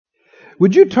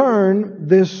Would you turn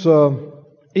this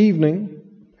evening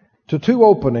to two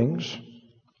openings,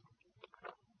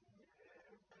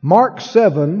 Mark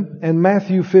 7 and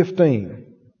Matthew 15.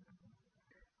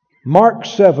 Mark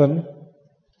 7,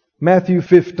 Matthew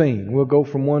 15. We'll go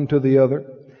from one to the other.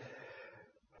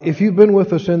 If you've been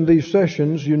with us in these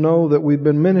sessions, you know that we've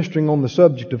been ministering on the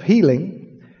subject of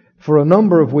healing for a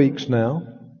number of weeks now.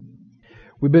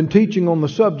 We've been teaching on the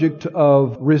subject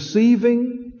of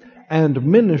receiving and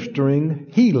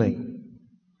ministering healing.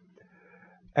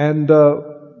 And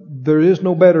there is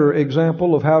no better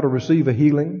example of how to receive a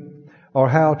healing or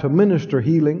how to minister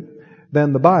healing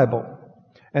than the Bible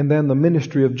and than the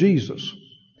ministry of Jesus.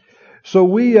 So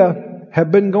we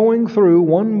have been going through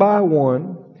one by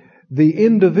one the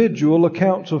individual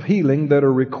accounts of healing that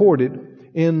are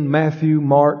recorded in Matthew,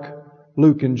 Mark,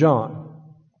 Luke, and John.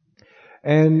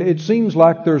 And it seems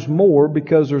like there's more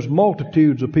because there's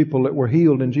multitudes of people that were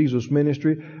healed in Jesus'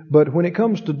 ministry. But when it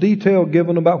comes to detail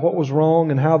given about what was wrong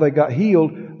and how they got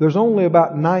healed, there's only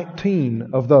about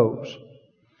 19 of those.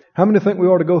 How many think we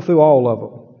ought to go through all of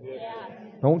them? Yeah.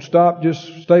 Don't stop,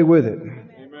 just stay with it.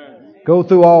 Amen. Go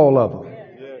through all of them.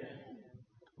 Yeah.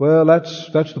 Well,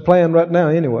 that's the plan right now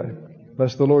anyway,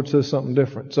 unless the Lord says something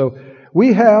different. So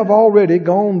we have already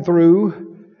gone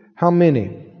through how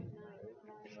many?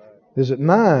 Is it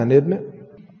 9, isn't it?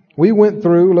 We went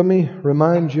through, let me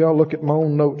remind you, I'll look at my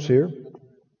own notes here.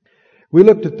 We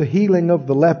looked at the healing of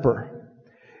the leper.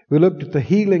 We looked at the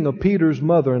healing of Peter's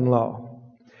mother-in-law.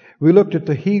 We looked at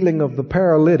the healing of the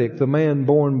paralytic, the man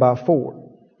born by 4.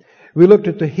 We looked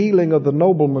at the healing of the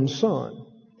nobleman's son.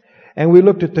 And we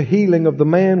looked at the healing of the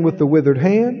man with the withered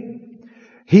hand,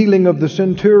 healing of the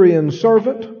centurion's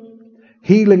servant,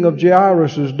 healing of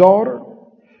Jairus' daughter,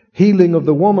 healing of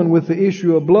the woman with the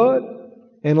issue of blood,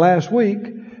 and last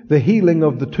week, the healing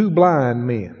of the 2 blind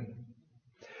men.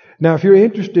 Now, if you're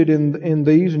interested in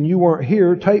these and you weren't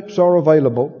here, tapes are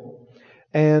available.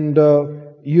 And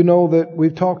you know that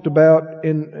we've talked about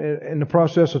in the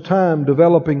process of time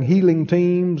developing healing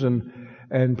teams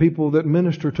and people that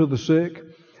minister to the sick,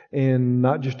 and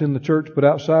not just in the church but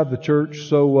outside the church.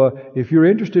 So if you're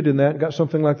interested in that, got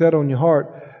something like that on your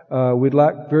heart, we'd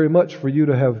like very much for you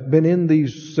to have been in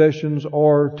these sessions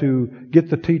or to get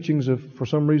the teachings if for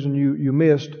some reason you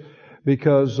missed,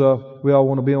 because we all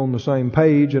want to be on the same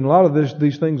page. And a lot of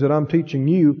these things that I'm teaching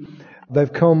you,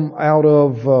 they've come out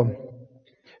of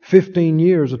 15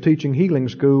 years of teaching healing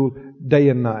school day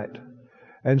and night.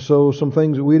 And so some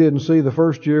things that we didn't see the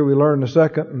first year, we learned the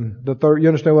second and the third. You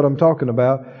understand what I'm talking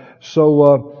about?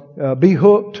 So be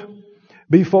hooked,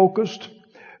 be focused.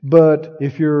 But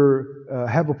if you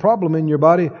have a problem in your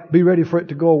body, be ready for it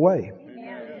to go away.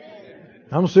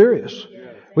 I'm serious.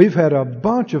 We've had a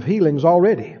bunch of healings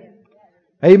already.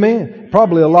 Amen.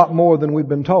 Probably a lot more than we've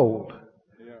been told,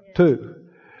 too.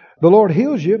 The Lord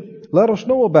heals you. Let us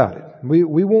know about it.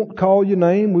 We won't call your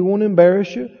name. We won't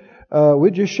embarrass you. We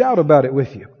just shout about it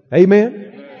with you.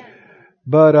 Amen.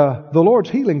 But the Lord's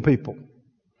healing people.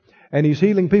 And He's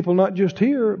healing people not just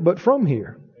here, but from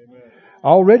here.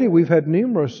 Already we've had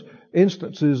numerous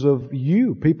instances of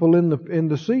people in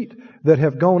the seat that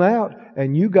have gone out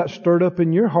and you got stirred up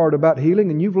in your heart about healing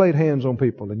and you've laid hands on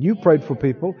people and you prayed for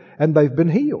people and they've been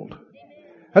healed.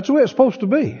 That's the way it's supposed to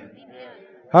be.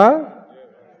 Huh?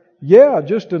 Yeah,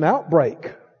 just an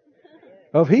outbreak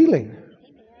of healing.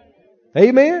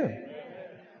 Amen.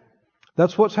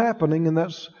 That's what's happening, and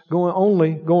that's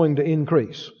only going to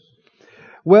increase.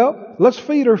 Well, let's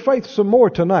feed our faith some more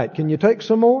tonight. Can you take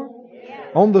some more?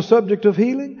 On the subject of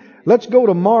healing? Let's go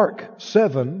to Mark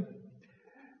 7,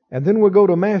 and then we'll go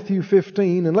to Matthew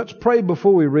 15, and let's pray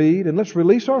before we read, and let's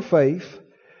release our faith,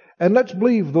 and let's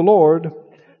believe the Lord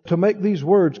to make these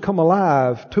words come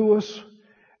alive to us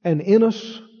and in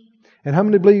us. And how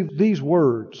many believe these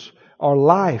words are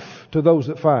life to those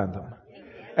that find them,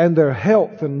 and their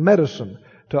health and medicine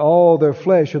to all their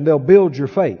flesh, and they'll build your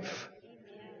faith?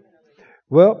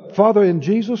 Well, Father, in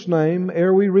Jesus' name,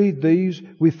 ere we read these,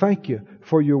 we thank You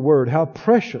for Your Word. How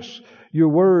precious Your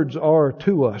words are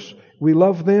to us. We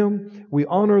love them, we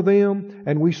honor them,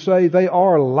 and we say they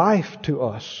are life to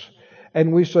us.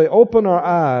 And we say, open our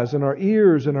eyes and our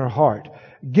ears and our heart.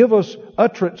 Give us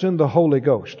utterance in the Holy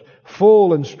Ghost,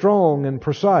 full and strong and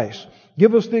precise.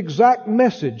 Give us the exact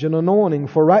message and anointing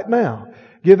for right now.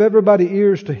 Give everybody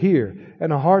ears to hear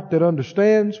and a heart that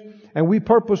understands. And we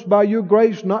purpose by Your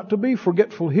grace not to be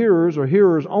forgetful hearers or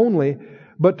hearers only,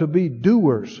 but to be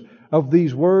doers of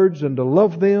these words and to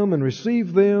love them and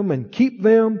receive them and keep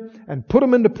them and put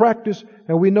them into practice.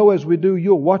 And we know as we do,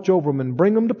 You'll watch over them and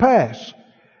bring them to pass.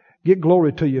 Get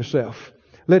glory to Yourself.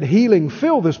 Let healing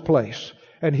fill this place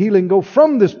and healing go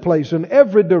from this place in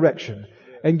every direction.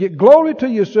 And get glory to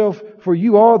yourself, for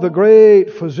you are the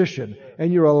great physician.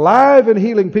 And you're alive and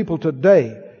healing people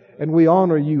today. And we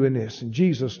honor you in this. In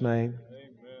Jesus' name,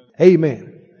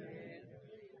 amen.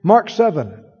 Mark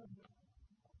 7.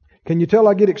 Can you tell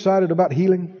I get excited about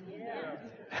healing?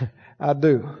 I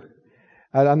do.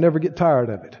 I never get tired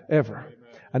of it, ever.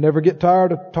 I never get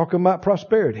tired of talking about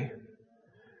prosperity.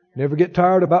 Never get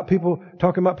tired about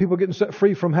talking about people getting set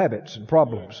free from habits and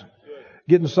problems.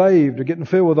 Getting saved or getting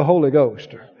filled with the Holy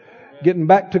Ghost or getting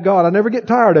back to God. I never get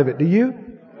tired of it. Do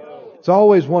you? It's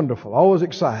always wonderful, always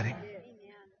exciting.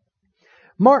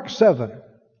 Mark 7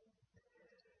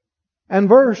 and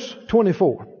verse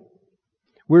 24.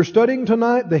 We're studying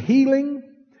tonight the healing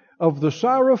of the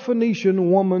Syrophoenician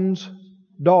woman's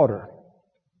daughter.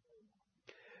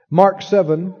 Mark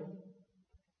 7,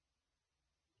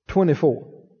 24.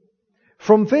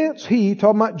 From thence he,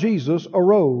 talking about Jesus,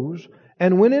 arose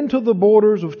and went into the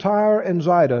borders of Tyre and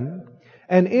Zidon,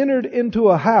 and entered into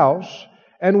a house,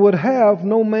 and would have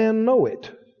no man know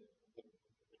it.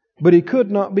 But he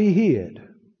could not be hid.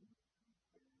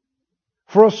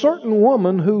 For a certain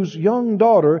woman whose young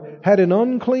daughter had an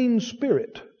unclean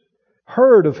spirit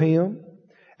heard of him,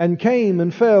 and came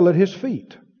and fell at his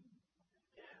feet.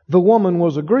 The woman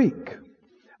was a Greek,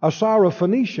 a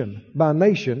Syrophoenician by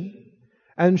nation,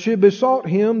 and she besought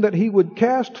him that he would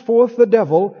cast forth the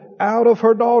devil out of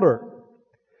her daughter.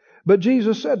 But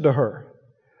Jesus said to her,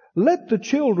 Let the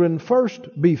children first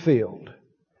be filled,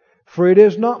 for it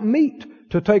is not meet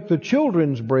to take the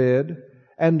children's bread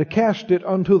and to cast it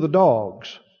unto the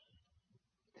dogs.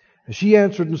 And she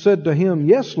answered and said to him,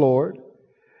 Yes, Lord,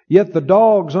 yet the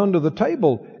dogs under the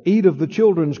table eat of the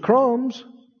children's crumbs.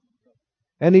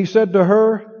 And he said to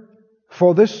her,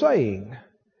 For this saying,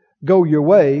 Go your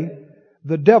way,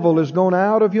 the devil is gone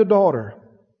out of your daughter.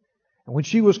 And when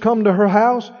she was come to her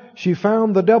house, she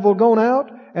found the devil gone out,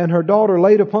 and her daughter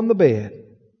laid upon the bed.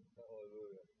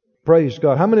 Praise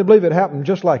God. How many believe it happened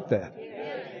just like that?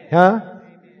 Huh?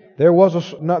 There was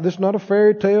this is not a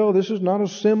fairy tale. This is not a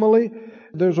simile.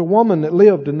 There's a woman that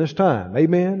lived in this time.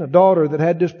 Amen. A daughter that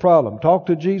had this problem. Talked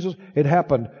to Jesus. It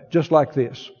happened just like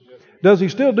this. Does he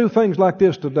still do things like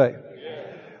this today?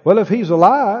 Well, if he's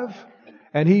alive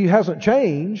and he hasn't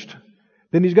changed,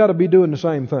 then he's got to be doing the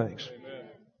same things.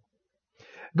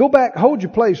 Go back, hold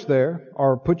your place there,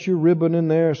 or put your ribbon in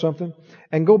there or something,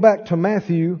 and go back to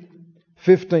Matthew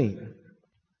 15.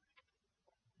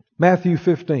 Matthew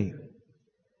 15.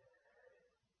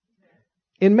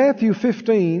 In Matthew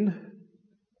 15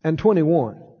 and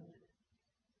 21,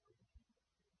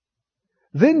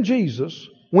 Then Jesus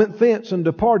went thence and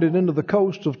departed into the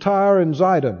coasts of Tyre and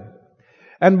Zidon.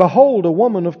 And behold, a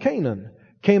woman of Canaan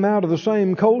came out of the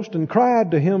same coast and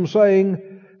cried to him,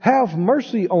 saying, Have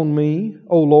mercy on me,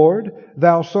 O Lord,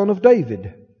 thou Son of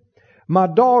David. My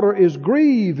daughter is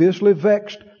grievously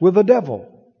vexed with the devil.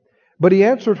 But he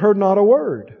answered her not a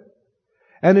word.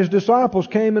 And his disciples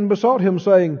came and besought him,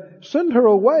 saying, Send her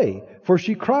away, for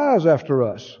she cries after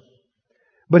us.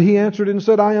 But he answered and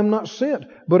said, I am not sent,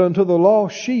 but unto the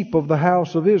lost sheep of the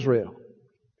house of Israel.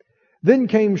 Then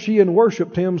came she and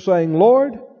worshipped him, saying,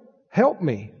 Lord, help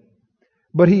me.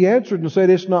 But he answered and said,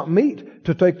 It's not meet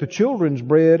to take the children's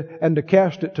bread and to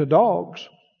cast it to dogs.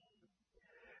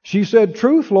 She said,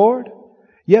 Truth, Lord,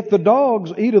 yet the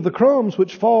dogs eat of the crumbs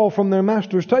which fall from their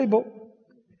master's table.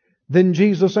 Then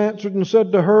Jesus answered and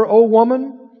said to her, O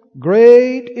woman,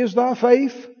 great is thy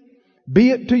faith.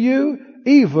 Be it to you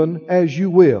even as you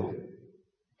will.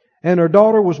 And her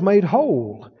daughter was made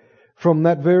whole from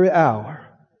that very hour.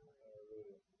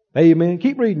 Amen.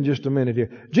 Keep reading just a minute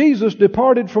here. Jesus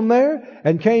departed from there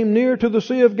and came near to the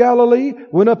Sea of Galilee,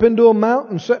 went up into a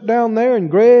mountain, sat down there,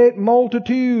 and great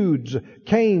multitudes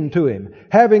came to him,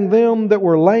 having them that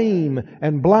were lame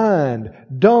and blind,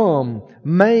 dumb,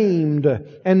 maimed,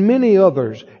 and many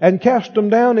others, and cast them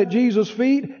down at Jesus'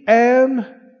 feet and...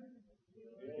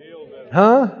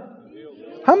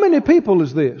 How many people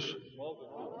is this?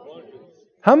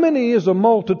 How many is a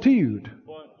multitude?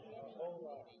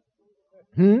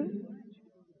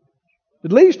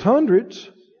 At least hundreds.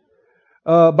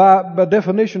 By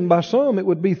definition, by some, it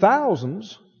would be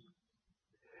thousands.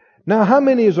 Now, how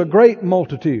many is a great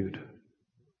multitude?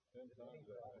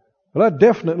 Well, that'd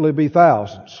definitely be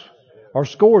thousands or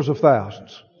scores of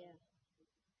thousands.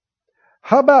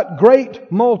 How about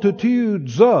great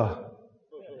multitudes?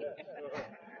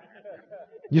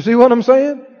 You see what I'm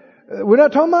saying? We're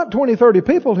not talking about 20, 30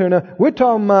 people here now. We're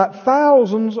talking about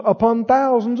thousands upon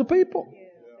thousands of people.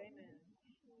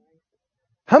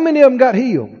 How many of them got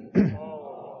healed?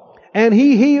 And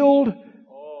he healed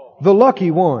the lucky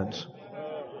ones.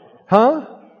 And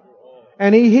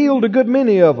And He healed a good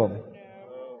many of them.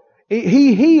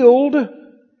 He healed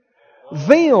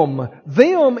them.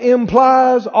 Them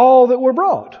implies all that were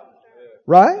brought.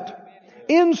 Right?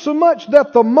 Insomuch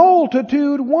that the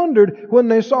multitude wondered when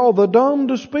they saw the dumb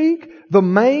to speak, the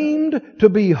maimed to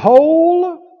be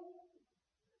whole.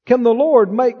 Can the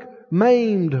Lord make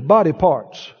maimed body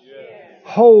parts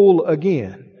whole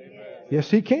again? Yes,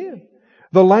 He can.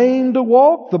 The lame to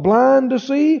walk, the blind to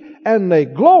see, and they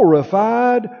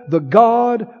glorified the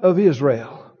God of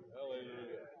Israel.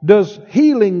 Does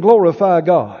healing glorify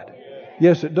God?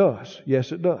 Yes, it does.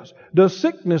 Yes, it does. Does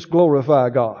sickness glorify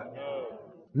God?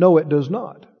 No, it does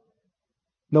not.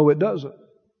 No, it doesn't.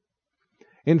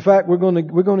 In fact, we're going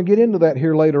to get into that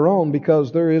here later on,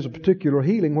 because there is a particular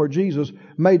healing where Jesus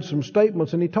made some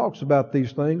statements and He talks about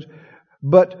these things.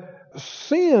 But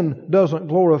sin doesn't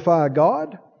glorify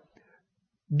God.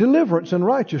 Deliverance and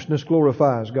righteousness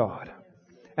glorifies God.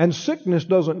 And sickness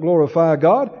doesn't glorify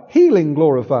God. Healing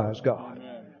glorifies God.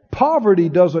 Poverty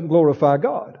doesn't glorify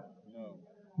God.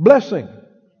 Blessing,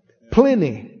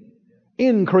 plenty,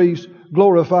 increase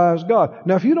glorifies God.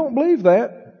 Now, if you don't believe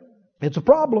that, it's a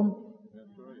problem.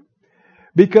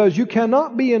 Because you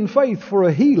cannot be in faith for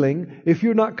a healing if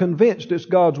you're not convinced it's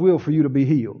God's will for you to be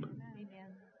healed.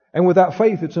 And without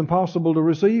faith, it's impossible to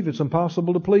receive. It's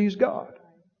impossible to please God.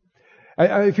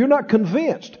 If you're not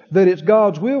convinced that it's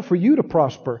God's will for you to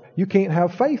prosper, you can't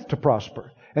have faith to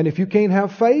prosper. And if you can't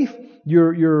have faith,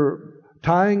 you're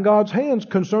tying God's hands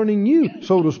concerning you,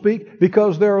 so to speak,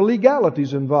 because there are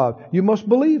legalities involved. You must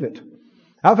believe it.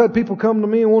 I've had people come to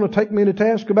me and want to take me to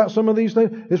task about some of these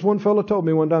things. This one fellow told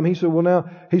me one time, he said,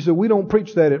 we don't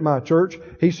preach that at my church.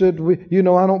 He said,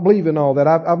 I don't believe in all that.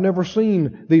 I've never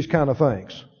seen these kind of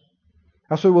things.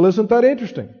 I said, well, isn't that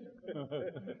interesting?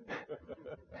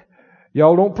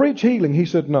 Y'all don't preach healing. He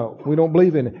said, no, we don't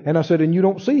believe in it. And I said, and you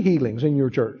don't see healings in your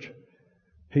church?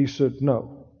 He said,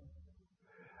 no.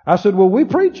 I said, well, we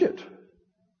preach it.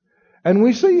 And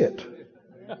we see it.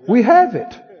 We have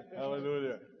it.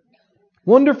 Hallelujah.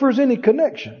 Wonder if there's any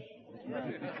connection.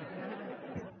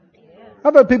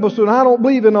 I've had people say, I don't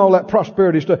believe in all that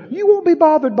prosperity stuff. You won't be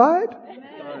bothered by it.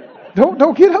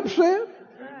 Don't get upset.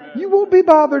 You won't be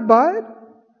bothered by it.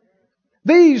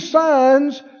 These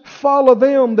signs follow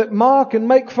them that mock and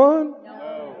make fun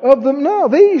of them. No,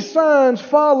 these signs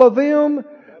follow them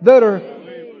that are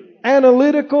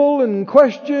analytical and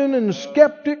question and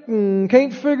skeptic and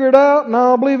can't figure it out, and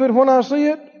I'll believe it when I see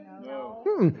it.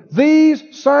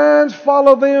 These signs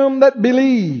follow them that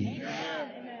believe.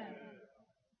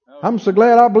 I'm so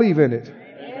glad I believe in it.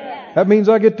 That means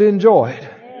I get to enjoy it.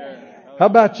 How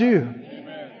about you?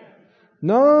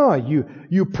 No,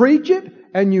 you preach it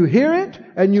and you hear it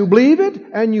and you believe it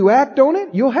and you act on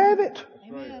it, you'll have it.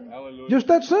 Just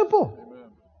that simple.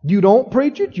 You don't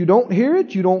preach it, you don't hear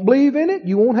it, you don't believe in it,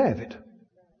 you won't have it.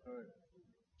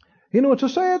 You know, it's a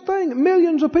sad thing.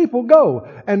 Millions of people go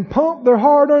and pump their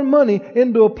hard-earned money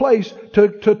into a place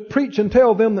to preach and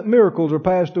tell them that miracles are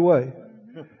passed away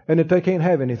and that they can't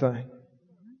have anything.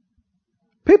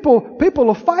 People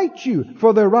will fight you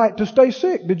for their right to stay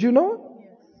sick. Did you know it?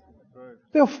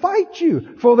 They'll fight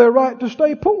you for their right to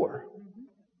stay poor.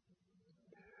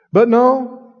 But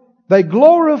no, they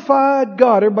glorified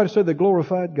God. Everybody said they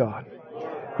glorified God.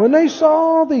 When they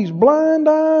saw these blind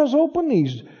eyes open,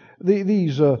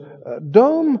 these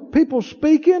dumb people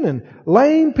speaking and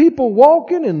lame people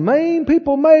walking and maimed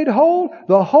people made whole,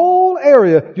 the whole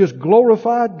area just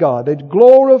glorified God. They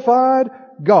glorified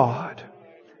God.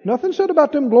 Nothing said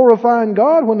about them glorifying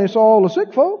God when they saw all the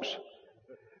sick folks.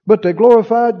 But they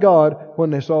glorified God when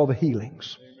they saw the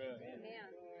healings.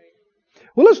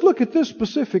 Well, let's look at this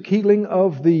specific healing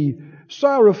of the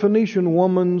Syrophoenician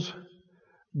woman's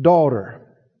daughter.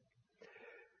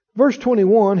 Verse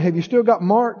 21, have you still got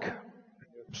Mark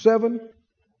 7?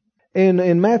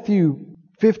 In Matthew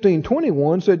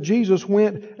 15:21 said Jesus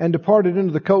went and departed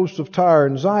into the coasts of Tyre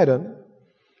and Zidon,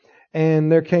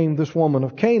 and there came this woman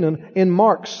of Canaan. In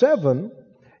Mark 7,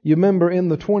 you remember in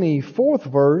the 24th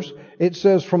verse, it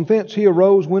says, from thence he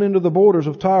arose, went into the borders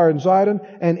of Tyre and Zidon,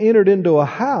 and entered into a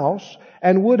house,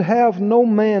 and would have no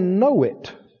man know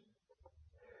it.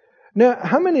 Now,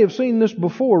 how many have seen this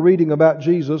before reading about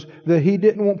Jesus, that He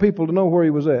didn't want people to know where He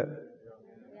was at?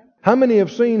 How many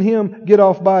have seen Him get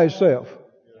off by Himself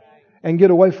and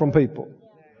get away from people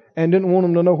and didn't want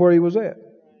them to know where He was at?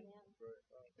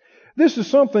 This is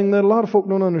something that a lot of folk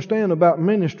don't understand about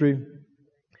ministry.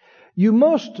 You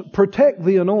must protect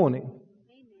the anointing.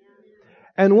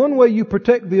 And one way you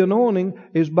protect the anointing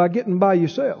is by getting by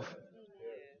yourself.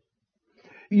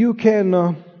 You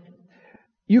can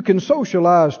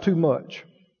socialize too much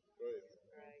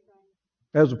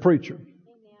as a preacher.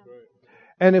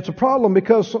 And it's a problem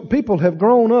because some people have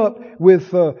grown up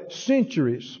with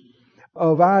centuries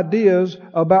of ideas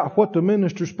about what the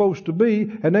minister's supposed to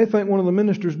be, and they think one of the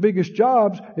minister's biggest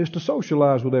jobs is to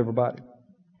socialize with everybody.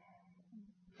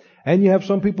 And you have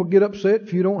some people get upset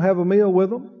if you don't have a meal with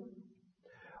them,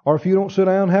 or if you don't sit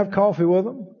down and have coffee with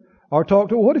them, or talk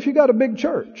to them. What if you got a big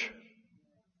church?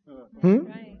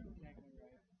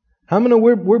 How many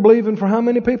we're believing for how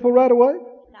many people right away?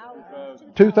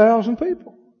 2,000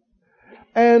 people.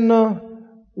 And,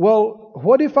 well,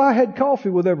 what if I had coffee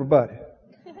with everybody?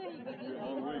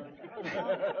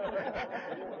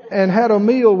 And had a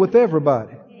meal with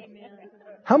everybody?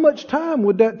 How much time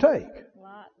would that take?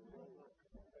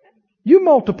 You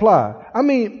multiply. I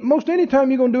mean, most any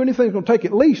time you're going to do anything, it's going to take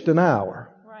at least an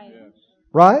hour.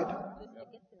 Right?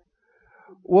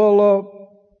 Well,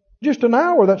 just an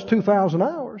hour, that's 2,000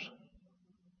 hours.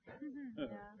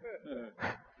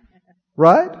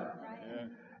 Right?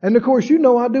 And of course, you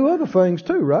know I do other things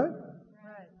too, right?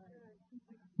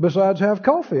 Besides have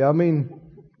coffee. I mean,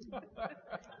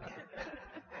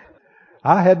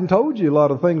 I hadn't told you a lot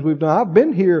of things we've done. I've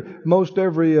been here most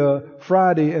every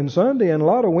Friday and Sunday and a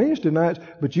lot of Wednesday nights,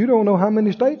 but you don't know how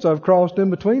many states I've crossed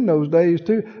in between those days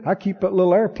too. I keep that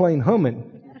little airplane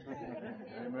humming.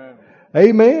 Amen.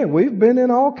 Amen. We've been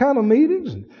in all kind of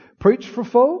meetings and preached for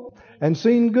folk and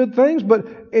seen good things, but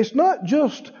it's not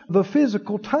just the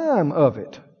physical time of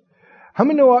it. How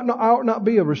many know I ought not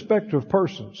be a respecter of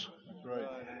persons? Right.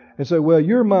 And say, well,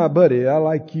 you're my buddy. I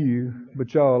like you,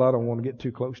 but y'all, I don't want to get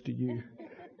too close to you.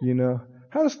 You know,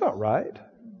 that's not right.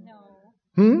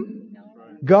 No.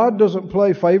 God doesn't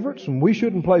play favorites, and we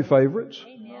shouldn't play favorites.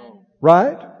 Amen.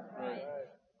 Right?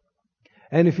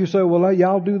 And if you say, well,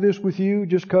 y'all do this with you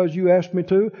just because you asked me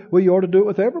to, well, you ought to do it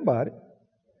with everybody.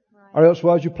 Or else,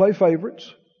 why you play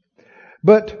favorites.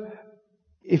 But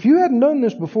if you hadn't done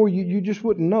this before, you just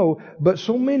wouldn't know. But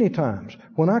so many times,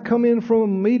 when I come in from a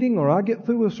meeting or I get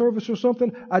through a service or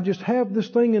something, I just have this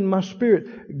thing in my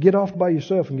spirit. Get off by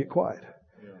yourself and get quiet.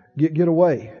 Get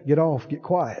away. Get off. Get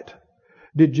quiet.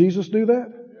 Did Jesus do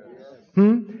that?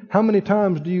 How many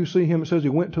times do you see Him? It says He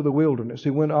went to the wilderness. He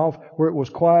went off where it was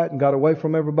quiet and got away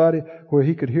from everybody, where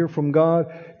He could hear from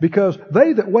God. Because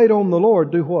they that wait on the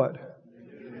Lord do what?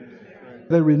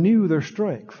 They renew their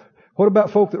strength. What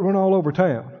about folk that run all over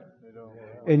town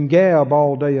and gab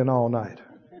all day and all night?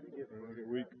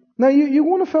 Now, you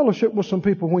want to fellowship with some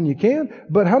people when you can,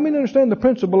 but how many understand the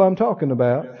principle I'm talking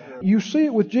about? You see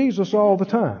it with Jesus all the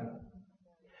time.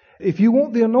 If you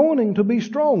want the anointing to be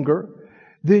stronger,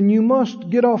 then you must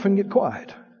get off and get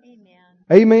quiet.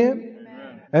 Amen?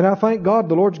 And I thank God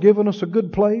the Lord's given us a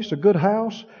good place, a good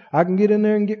house. I can get in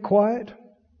there and get quiet.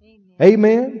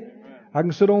 Amen? I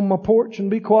can sit on my porch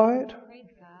and be quiet.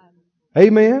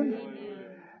 Amen?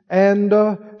 And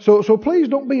so please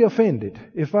don't be offended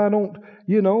if I don't,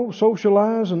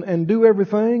 socialize and do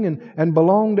everything and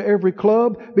belong to every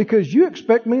club, because you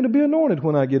expect me to be anointed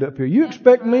when I get up here. You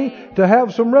expect me to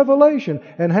have some revelation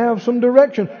and have some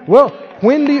direction. Well,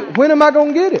 when am I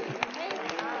going to get it?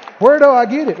 Where do I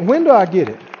get it? When do I get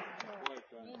it?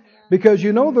 Because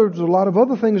there's a lot of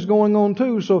other things going on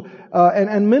too. So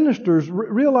and ministers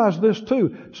realize this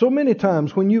too. So many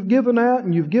times when you've given out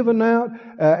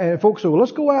and folks say, well,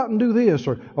 let's go out and do this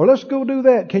or let's go do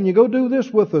that. Can you go do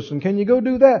this with us? And can you go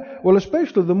do that? Well,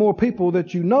 especially the more people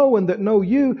that you know and that know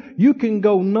you can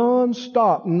go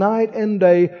non-stop night and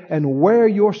day and wear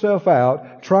yourself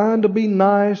out trying to be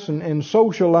nice and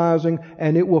socializing,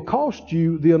 and it will cost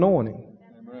you the anointing.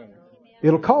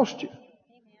 It'll cost you.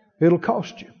 It'll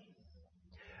cost you.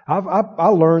 I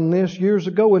learned this years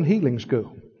ago in healing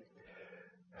school.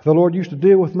 The Lord used to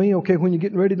deal with me, when you're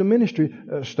getting ready to ministry,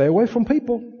 stay away from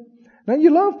people. Now,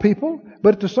 you love people,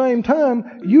 but at the same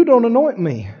time, you don't anoint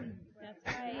me.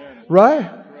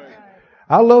 Right?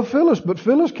 I love Phyllis, but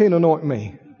Phyllis can't anoint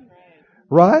me.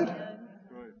 Right?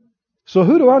 So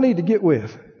who do I need to get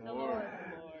with?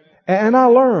 And I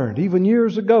learned, even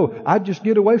years ago, I'd just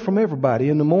get away from everybody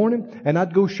in the morning, and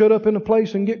I'd go shut up in a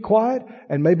place and get quiet,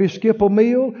 and maybe skip a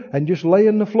meal, and just lay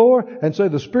in the floor, and say,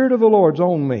 the Spirit of the Lord's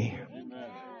on me,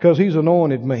 because He's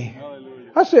anointed me.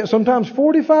 I say it sometimes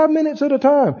 45 minutes at a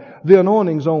time, the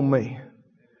anointing's on me.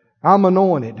 I'm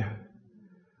anointed.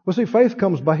 Well, see, faith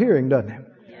comes by hearing, doesn't it?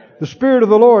 The Spirit of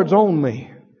the Lord's on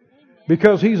me,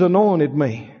 because He's anointed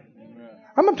me.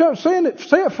 I'm saying it.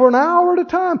 Say it for an hour at a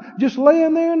time, just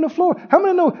laying there on the floor. How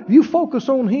many know if you focus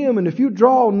on Him and if you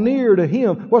draw near to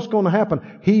Him, what's going to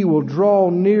happen? He will draw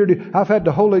near to you. I've had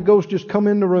the Holy Ghost just come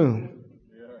in the room.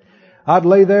 I'd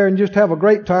lay there and just have a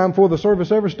great time before the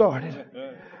service ever started.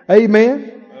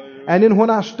 Amen. And then when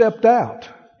I stepped out,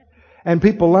 And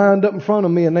people lined up in front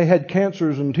of me and they had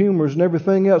cancers and tumors and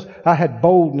everything else. I had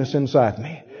boldness inside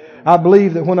me. I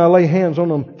believe that when I lay hands on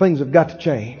them, things have got to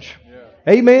change.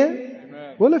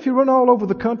 Amen? Well, if you run all over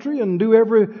the country and do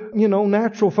every,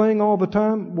 natural thing all the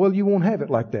time, well, you won't have it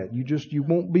like that. You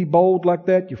won't be bold like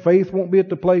that. Your faith won't be at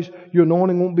the place. Your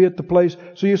anointing won't be at the place.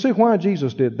 So you see why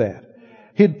Jesus did that.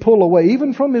 He'd pull away,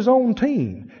 even from His own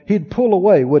team. He'd pull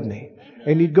away, wouldn't He?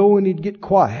 And He'd go and He'd get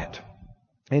quiet.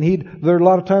 And there are a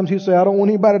lot of times He'd say, I don't want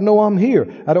anybody to know I'm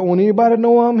here. I don't want anybody to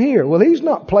know I'm here. Well, He's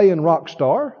not playing rock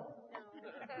star.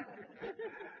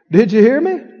 Did you hear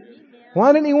me?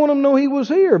 Why didn't He want them to know He was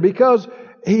here? Because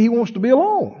He wants to be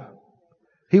alone.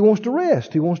 He wants to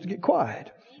rest. He wants to get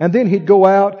quiet. And then He'd go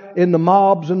out in the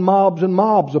mobs and mobs and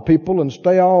mobs of people and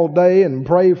stay all day and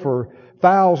pray for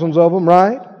thousands of them,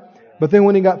 right? But then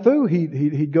when He got through,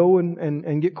 he'd go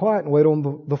and get quiet and wait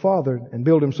on the Father and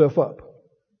build Himself up.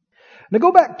 Now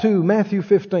go back to Matthew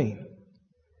 15.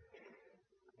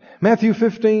 Matthew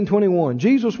 15:21.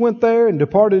 Jesus went there and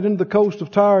departed into the coast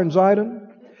of Tyre and Zidon.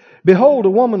 Behold, a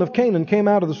woman of Canaan came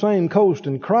out of the same coast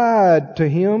and cried to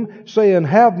Him, saying,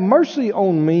 Have mercy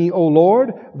on me, O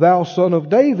Lord, thou Son of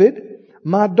David.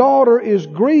 My daughter is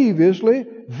grievously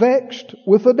vexed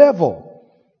with the devil.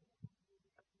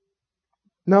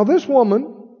 Now this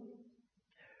woman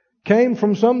came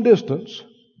from some distance,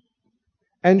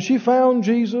 and she found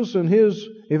Jesus and His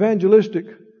evangelistic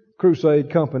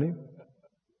crusade company.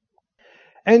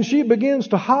 And she begins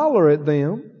to holler at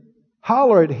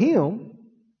Him,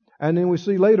 and then we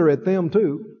see later at them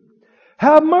too.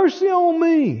 Have mercy on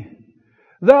me,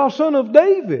 thou Son of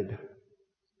David.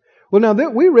 Well, now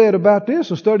that we read about this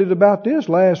and studied about this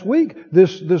last week,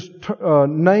 this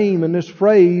name and this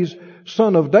phrase,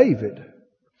 Son of David.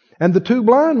 And the two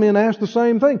blind men asked the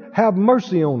same thing. Have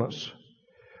mercy on us,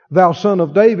 thou Son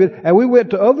of David. And we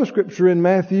went to other scripture in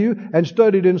Matthew and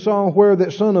studied and saw where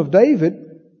that Son of David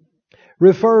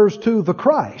refers to the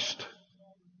Christ.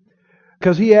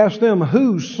 Because He asked them,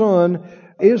 whose son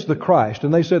is the Christ?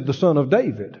 And they said, the Son of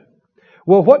David.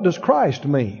 Well, what does Christ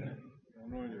mean?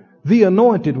 The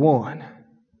Anointed One.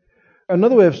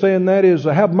 Another way of saying that is,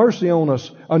 have mercy on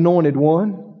us, Anointed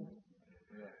One.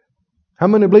 How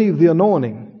many believe the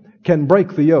anointing can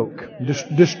break the yoke,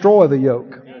 destroy the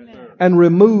yoke, and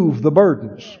remove the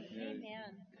burdens?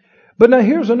 But now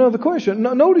here's another question.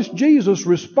 Now, notice Jesus'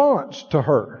 response to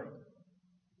her.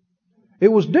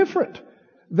 It was different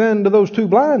than to those two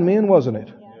blind men, wasn't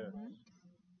it?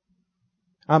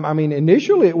 I mean,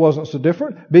 initially it wasn't so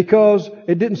different because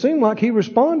it didn't seem like He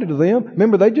responded to them.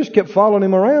 Remember, they just kept following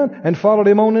Him around and followed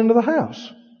Him on into the house.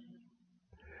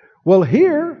 Well,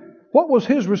 here, what was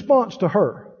His response to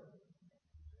her?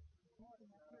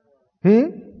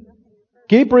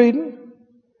 Keep reading.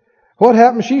 What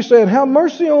happened? She said, Have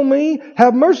mercy on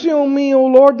me, O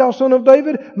Lord, thou Son of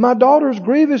David. My daughter is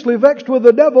grievously vexed with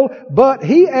the devil. But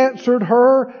He answered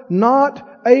her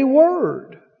not a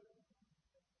word.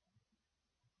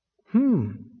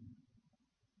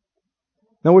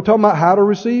 Now we're talking about how to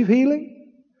receive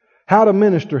healing, how to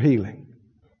minister healing.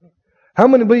 How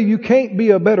many believe you can't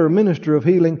be a better minister of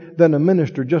healing than a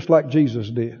minister just like Jesus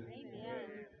did?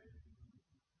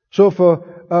 So if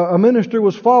a minister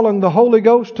was following the Holy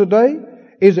Ghost today,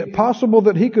 is it possible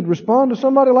that he could respond to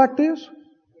somebody like this?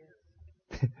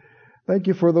 Thank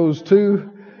you for those 2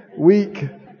 weak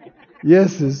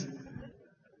yeses.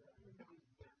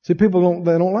 See, people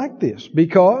don't like this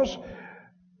because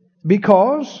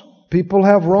people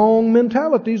have wrong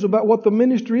mentalities about what the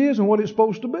ministry is and what it's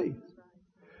supposed to be.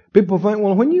 People think,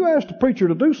 well, when you ask the preacher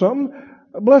to do something,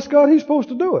 bless God, he's supposed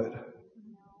to do it.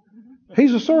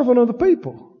 He's a servant of the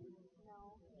people.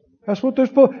 That's what they're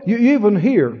supposed to. You even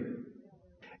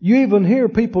hear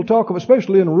people talk,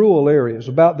 especially in rural areas,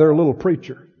 about their little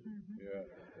preacher.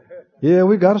 Yeah,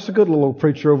 we got us a good little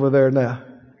preacher over there now.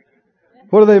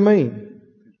 What do they mean?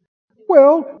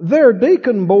 Well, their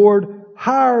deacon board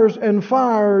hires and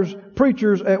fires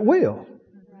preachers at will.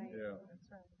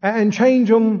 And change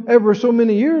them every so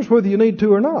many years whether you need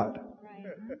to or not.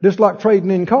 Just like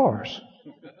trading in cars.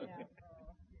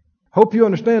 Hope you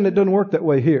understand it doesn't work that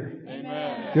way here.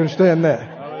 Amen. You understand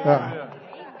that?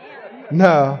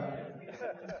 No.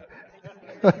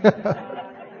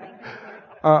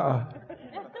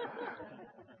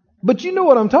 But you know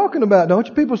what I'm talking about, don't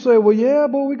you? People say, well, yeah,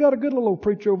 boy, we got a good little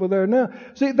preacher over there now.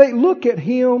 See, they look at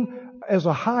him as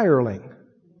a hireling.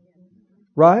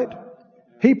 Right?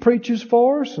 He preaches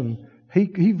for us and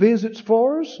he visits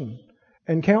for us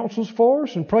and counsels for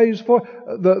us and prays for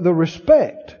us. The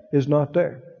respect is not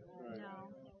there.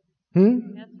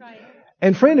 That's right.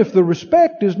 And friend, if the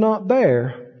respect is not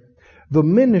there, the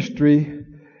ministry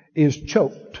is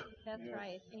choked. That's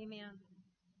right. Amen.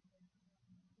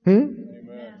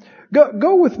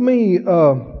 Go with me.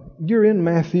 You're in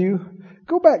Matthew.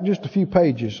 Go back just a few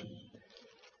pages.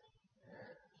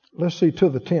 Let's see, to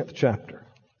the 10th chapter.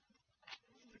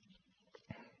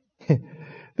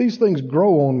 These things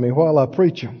grow on me while I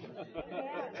preach them.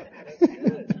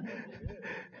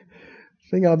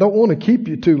 See, I don't want to keep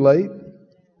you too late.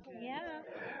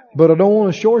 But I don't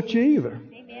want to short you either.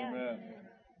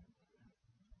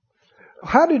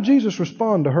 How did Jesus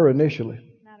respond to her initially?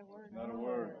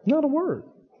 Not a word.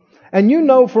 And you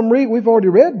know from we've already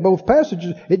read both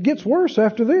passages, it gets worse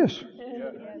after this.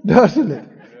 Doesn't it?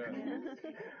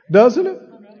 Doesn't it?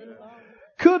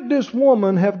 Could this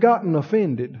woman have gotten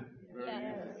offended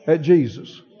at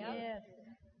Jesus?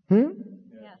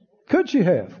 Could she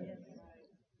have?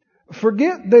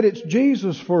 Forget that it's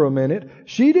Jesus for a minute.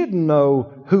 She didn't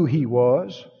know who He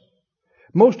was.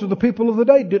 Most of the people of the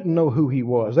day didn't know who He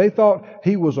was. They thought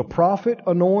He was a prophet,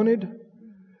 anointed.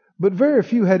 But very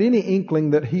few had any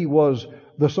inkling that He was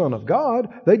the Son of God.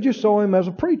 They just saw Him as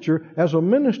a preacher, as a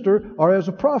minister, or as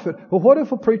a prophet. Well, what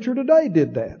if a preacher today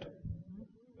did that?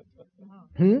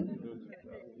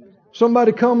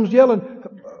 Somebody comes yelling,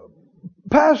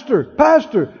 Pastor,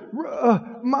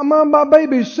 my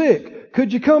baby's sick.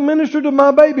 Could you come minister to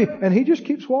my baby? And he just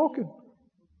keeps walking.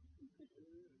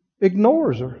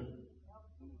 Ignores her.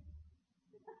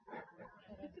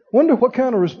 Wonder what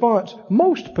kind of response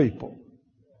most people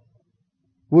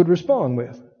would respond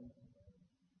with.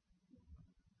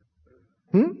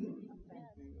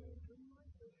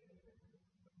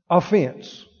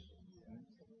 Offense.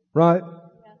 Right?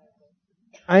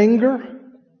 Anger.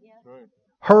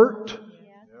 Hurt.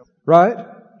 Right?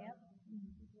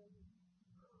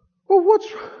 Well,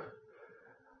 what's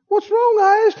wrong?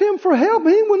 I asked him for help.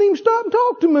 He wouldn't even stop and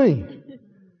talk to me.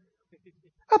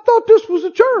 I thought this was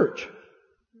a church.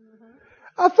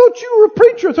 I thought you were a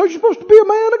preacher. I thought you were supposed to be a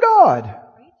man of God.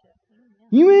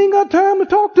 You ain't got time to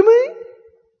talk to me?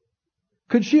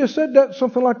 Could she have said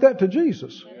something like that to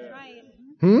Jesus?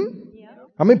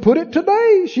 I mean, put it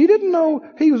today. She didn't know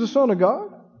He was the Son of God.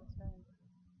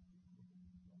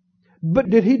 But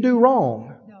did He do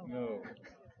wrong? No.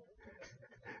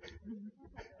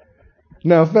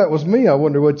 Now, if that was me, I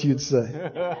wonder what you'd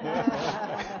say.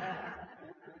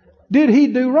 Did He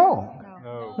do wrong?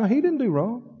 No, He didn't do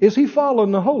wrong. Is He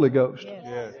following the Holy Ghost?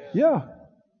 Yes. Yeah.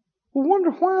 Well,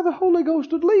 wonder why the Holy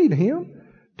Ghost would lead Him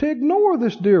to ignore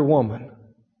this dear woman.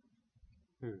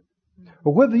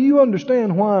 But whether you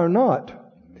understand why or not,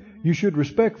 you should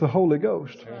respect the Holy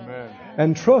Ghost. Amen.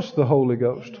 And trust the Holy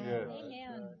Ghost. Yes.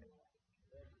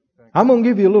 I'm going to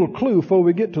give you a little clue before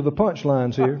we get to the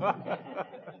punchlines here.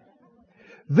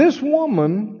 This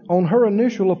woman, on her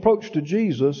initial approach to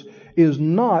Jesus, is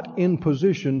not in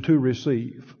position to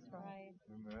receive.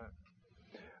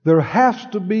 There has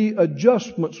to be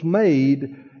adjustments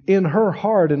made in her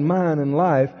heart and mind and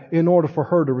life in order for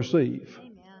her to receive.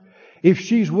 If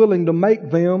she's willing to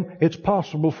make them, it's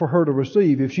possible for her to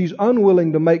receive. If she's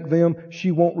unwilling to make them,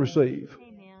 she won't receive.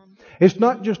 It's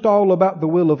not just all about the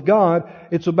will of God,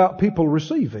 it's about people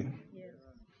receiving.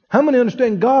 How many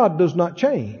understand God does not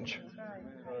change?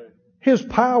 His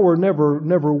power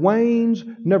never wanes,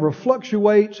 never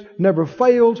fluctuates, never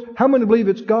fails. How many believe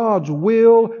it's God's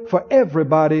will for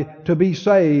everybody to be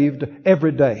saved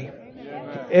every day?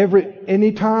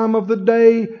 Any time of the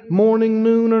day, morning,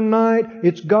 noon, or night,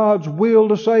 it's God's will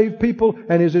to save people.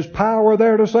 And is His power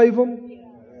there to save them?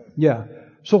 Yeah.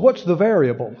 So what's the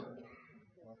variable?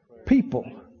 People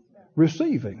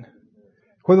receiving.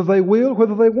 Whether they will,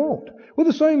 whether they won't. Well,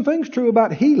 the same thing's true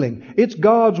about healing. It's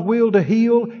God's will to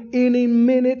heal any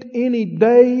minute, any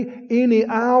day, any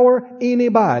hour,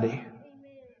 anybody.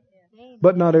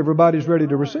 But not everybody's ready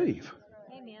to receive.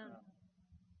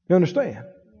 You understand?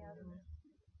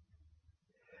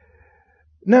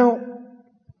 Now,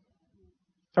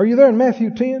 are you there in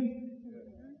Matthew 10?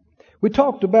 We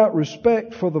talked about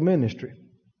respect for the ministry.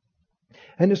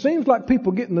 And it seems like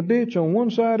people get in the ditch on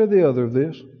one side or the other of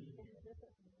this.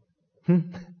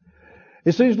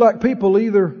 It seems like people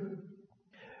either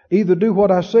do what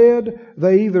I said,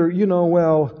 they either,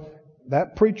 well,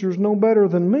 that preacher's no better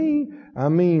than me. I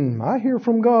mean, I hear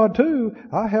from God too.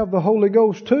 I have the Holy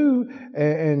Ghost too.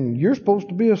 And you're supposed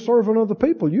to be a servant of the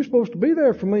people. You're supposed to be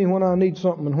there for me when I need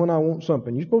something and when I want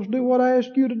something. You're supposed to do what I ask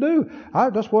you to do.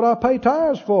 That's what I pay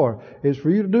tithes for, is for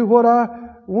you to do what I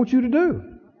want you to do.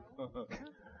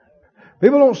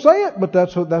 People don't say it, but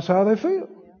that's how they feel.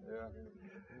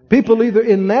 People either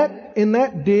in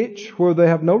that ditch where they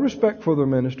have no respect for their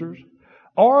ministers,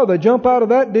 Or they jump out of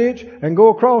that ditch and go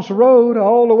across the road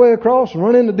all the way across and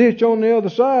run in the ditch on the other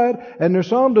side. And there's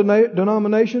some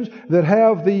denominations that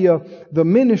have the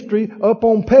ministry up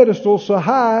on pedestals so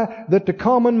high that the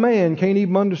common man can't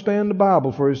even understand the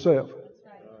Bible for himself.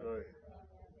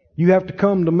 You have to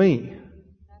come to me.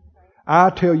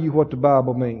 I tell you what the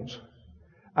Bible means.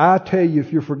 I tell you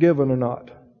if you're forgiven or not.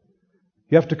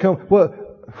 You have to come. Well,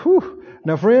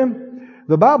 now friend,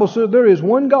 the Bible says there is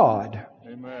one God.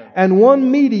 And one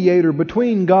mediator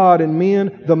between God and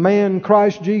men, the man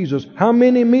Christ Jesus. How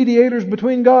many mediators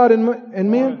between God and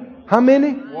men? One. How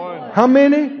many? One. How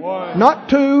many? One. Not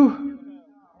two.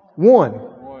 One.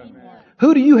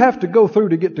 Who do you have to go through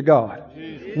to get to God?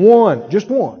 Jesus. One. Just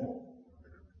one.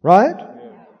 Right?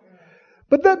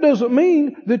 But that doesn't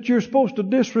mean that you're supposed to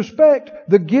disrespect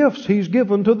the gifts He's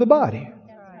given to the body.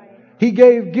 He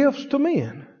gave gifts to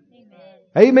men.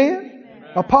 Amen?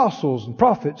 Apostles and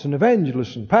prophets and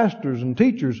evangelists and pastors and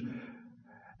teachers.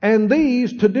 And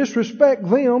these, to disrespect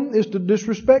them is to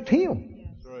disrespect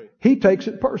Him. He takes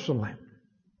it personally.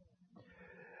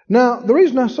 Now, the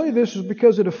reason I say this is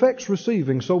because it affects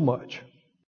receiving so much.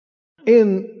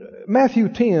 In Matthew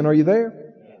 10, are you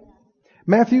there?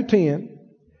 Matthew 10,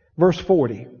 verse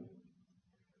 40. I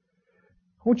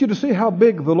want you to see how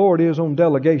big the Lord is on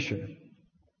delegation.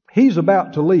 He's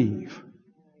about to leave.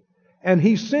 And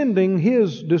He's sending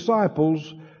His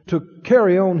disciples to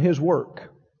carry on His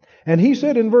work. And He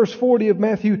said in verse 40 of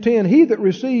Matthew 10, He that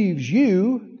receives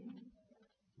you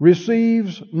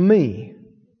receives me.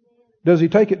 Does He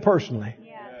take it personally?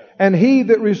 Yes. And he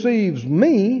that receives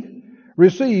me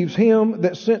receives Him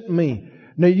that sent me.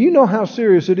 Now you know how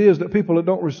serious it is that people that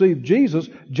don't receive Jesus,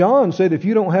 John said if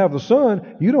you don't have the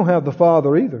Son, you don't have the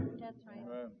Father either. That's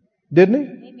right. Didn't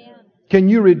he? Amen. Can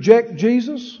you reject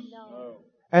Jesus?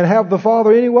 And have the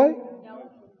Father anyway?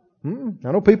 No.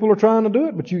 I know people are trying to do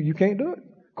it, but you can't do it.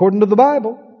 According to the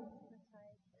Bible.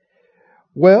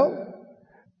 Well,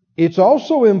 it's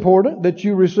also important that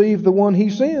you receive the one He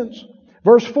sends.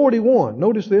 Verse 41,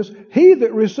 notice this. He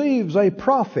that receives a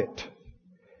prophet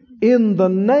in the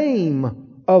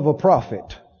name of a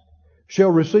prophet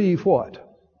shall receive what?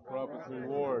 Prophet's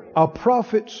reward. A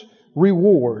prophet's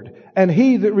reward. And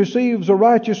he that receives a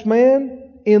righteous man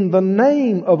in the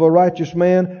name of a righteous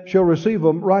man shall receive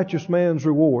a righteous man's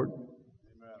reward.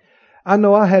 I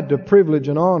know I had the privilege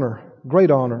and honor,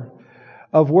 great honor,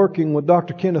 of working with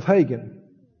Dr. Kenneth Hagin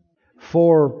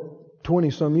for 20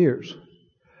 some years.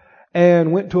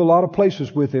 And went to a lot of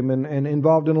places with him and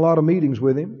involved in a lot of meetings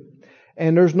with him.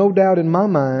 And there's no doubt in my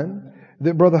mind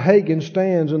that Brother Hagin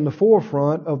stands in the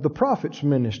forefront of the prophet's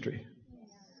ministry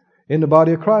in the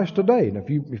body of Christ today. And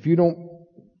if you don't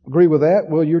agree with that,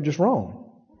 well, you're just wrong.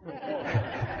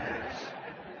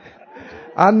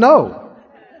 I know.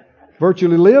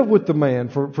 Virtually lived with the man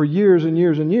for years and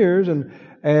years and years. And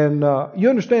you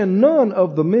understand, none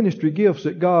of the ministry gifts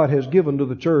that God has given to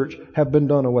the church have been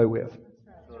done away with.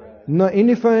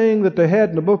 Anything that they had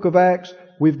in the book of Acts,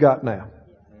 we've got now.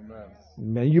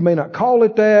 Now, you may not call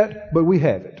it that, but we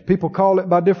have it. People call it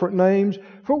by different names.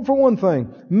 For one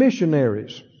thing,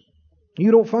 missionaries.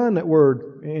 You don't find that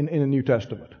word in the New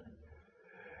Testament.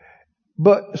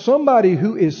 But somebody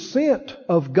who is sent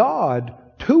of God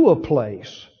to a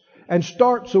place and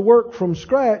starts a work from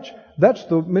scratch, that's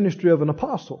the ministry of an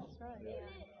apostle.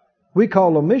 We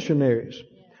call them missionaries.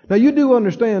 Now you do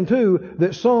understand too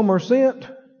that some are sent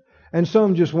and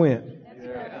some just went.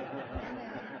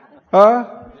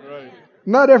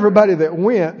 Not everybody that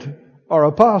went are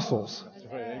apostles.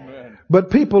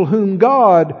 But people whom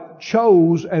God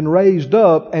chose and raised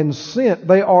up and sent,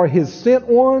 they are His sent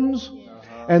ones.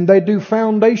 And they do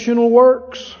foundational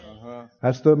works.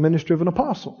 That's the ministry of an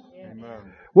apostle.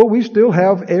 Well, we still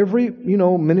have every,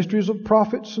 ministries of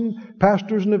prophets and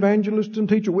pastors and evangelists and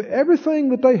teachers. Everything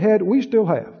that they had, we still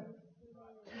have.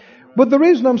 But the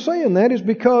reason I'm saying that is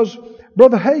because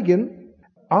Brother Hagin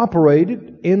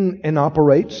operated in and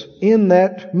operates in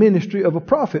that ministry of a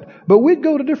prophet. But we'd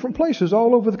go to different places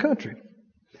all over the country.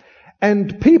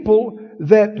 And people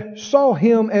that saw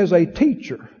him as a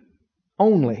teacher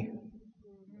only,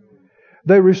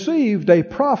 they received a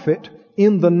prophet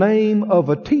in the name of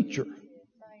a teacher.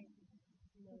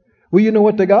 Well, you know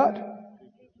what they got?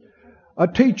 A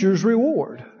teacher's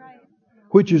reward,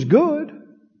 which is good,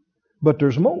 but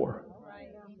there's more.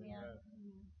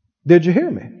 Did you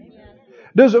hear me?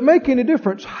 Does it make any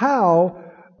difference how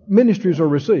ministries are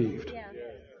received?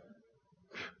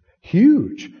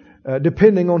 Huge,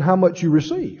 depending on how much you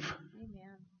receive.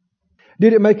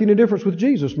 Did it make any difference with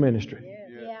Jesus' ministry?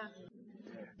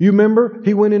 You remember,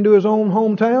 He went into His own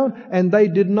hometown and they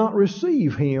did not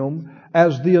receive Him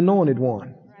as the anointed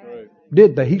one.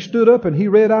 Did they? He stood up and he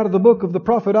read out of the book of the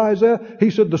prophet Isaiah. He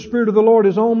said, the Spirit of the Lord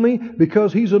is on me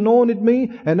because He's anointed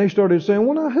me. And they started saying,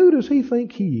 well, now who does he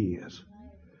think he is?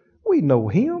 We know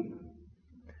him.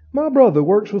 My brother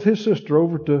works with his sister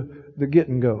over to the Get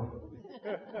and Go.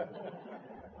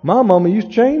 My mama used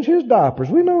to change his diapers.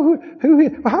 We know who he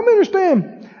is. How many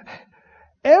understand?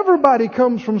 Everybody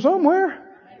comes from somewhere.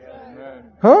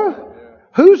 Huh?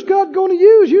 Who's God going to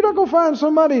use? You're not going to find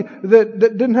somebody that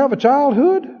didn't have a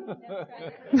childhood.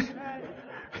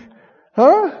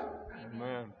 Huh?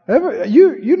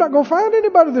 You're not going to find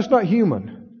anybody that's not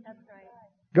human.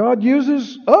 God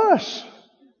uses us.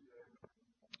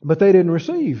 But they didn't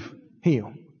receive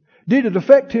Him. Did it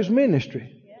affect His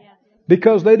ministry?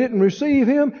 Because they didn't receive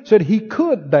Him, said He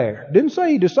could there. Didn't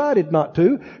say He decided not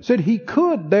to. Said He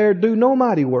could there do no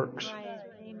mighty works.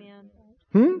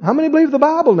 How many believe the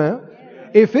Bible now?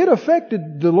 If it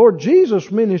affected the Lord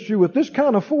Jesus' ministry with this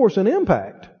kind of force and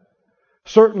impact,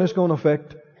 certainly it's going to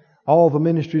affect all the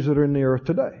ministries that are in the earth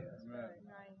today.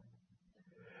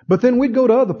 But then we'd go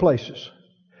to other places.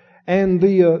 And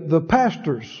the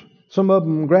pastors, some of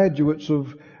them graduates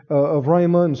of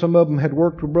Rhema, and some of them had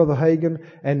worked with Brother Hagin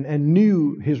and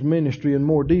knew his ministry in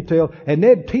more detail. And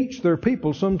they'd teach their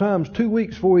people sometimes 2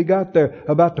 weeks before we got there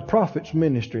about the prophet's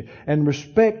ministry. And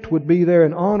respect would be there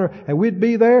and honor. And we'd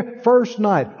be there first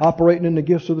night operating in the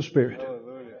gifts of the Spirit.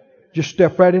 Hallelujah. Just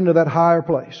step right into that higher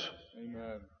place.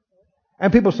 Amen.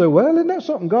 And people say, well, isn't that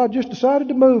something God just decided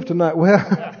to move tonight? Well,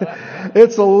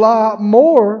 it's a lot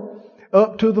more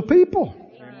up to the people.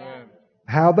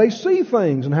 How they see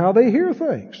things and how they hear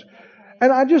things.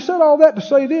 And I just said all that to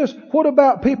say this. What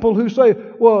about people who say,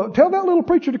 well, tell that little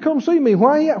preacher to come see me.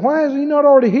 Why is he not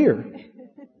already here?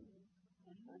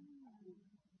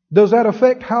 Does that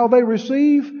affect how they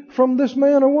receive from this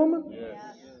man or woman? Yes.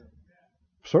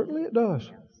 Certainly it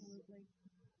does.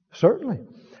 Certainly.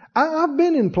 I've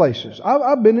been in places.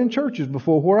 I've been in churches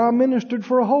before where I ministered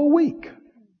for a whole week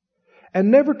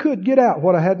and never could get out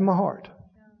what I had in my heart.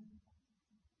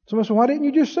 Somebody said, why didn't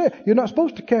you just say it? You're not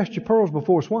supposed to cast your pearls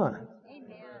before swine.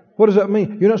 Amen. What does that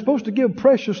mean? You're not supposed to give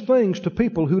precious things to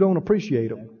people who don't appreciate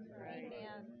them. Amen.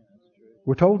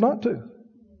 We're told not to.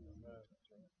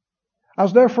 I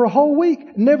was there for a whole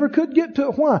week, never could get to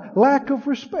it. Why? Lack of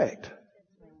respect.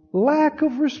 Lack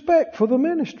of respect for the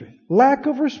ministry. Lack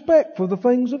of respect for the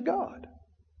things of God.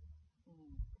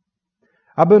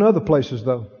 I've been other places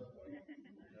though.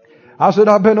 I said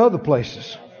I've been other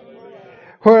places.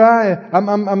 Where I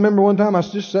remember one time I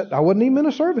wasn't even in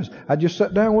a service. I just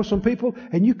sat down with some people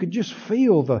and you could just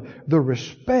feel the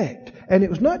respect. And it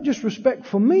was not just respect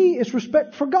for me, it's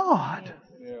respect for God.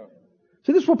 Yeah.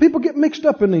 See, this is where people get mixed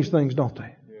up in these things, don't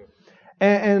they?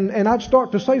 Yeah. And I'd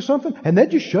start to say something and they'd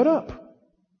just shut up.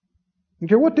 You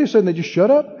care what they said, they just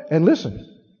shut up and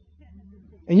listen.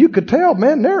 And you could tell,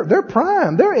 man, they're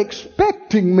primed. They're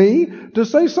expecting me to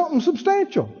say something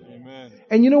substantial. Amen.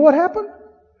 And you know what happened?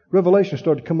 Revelation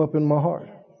started to come up in my heart.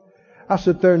 I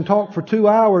sat there and talked for 2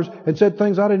 hours and said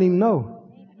things I didn't even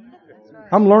know.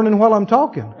 I'm learning while I'm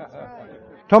talking.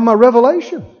 Talking about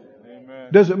revelation.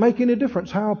 Does it make any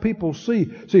difference how people see?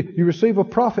 See, you receive a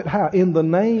prophet how? In the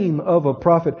name of a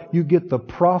prophet, you get the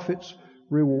prophet's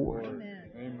reward.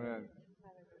 Amen.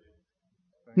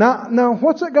 Now,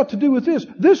 what's that got to do with this?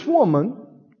 This woman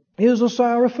is a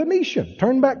Syrophoenician.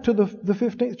 Turn back to the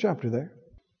 15th chapter there.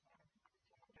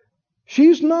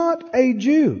 She's not a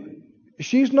Jew.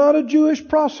 She's not a Jewish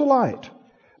proselyte.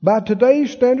 By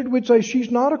today's standard, we'd say she's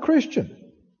not a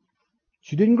Christian.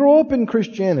 She didn't grow up in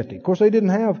Christianity. Of course, they didn't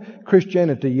have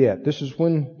Christianity yet. This is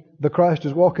when the Christ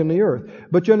is walking the earth.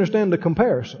 But you understand the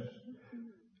comparison.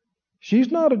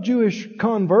 She's not a Jewish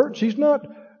convert. She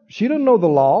doesn't know the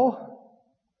law.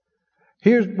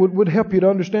 Here would help you to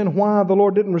understand why the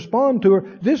Lord didn't respond to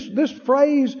her. This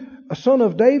phrase, a son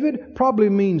of David, probably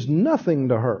means nothing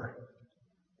to her.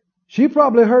 She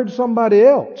probably heard somebody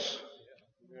else.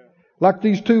 Like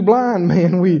these two blind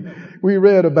men we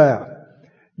read about.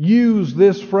 Use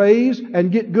this phrase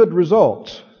and get good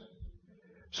results.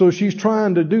 So she's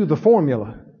trying to do the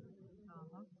formula.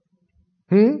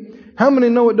 How many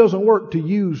know it doesn't work to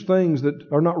use things that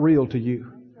are not real to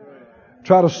you?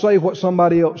 Try to say what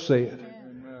somebody else said.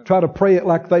 Try to pray it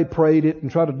like they prayed it and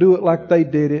try to do it like they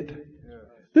did it.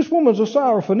 This woman's a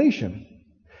Syrophoenician.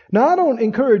 Now, I don't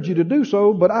encourage you to do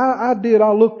so, but I did.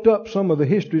 I looked up some of the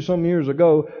history some years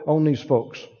ago on these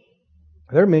folks.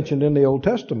 They're mentioned in the Old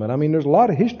Testament. I mean, there's a lot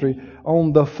of history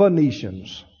on the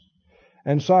Phoenicians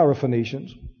and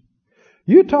Syrophoenicians.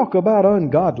 You talk about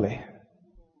ungodly.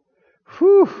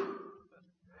 Whew.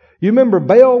 You remember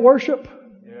Baal worship?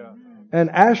 Yeah. And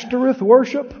Ashtoreth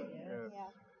worship?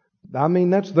 Yeah. I mean,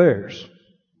 that's theirs.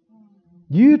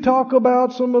 You talk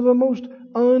about some of the most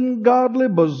ungodly,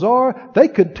 bizarre. They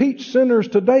could teach sinners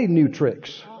today new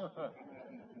tricks.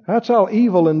 That's how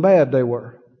evil and bad they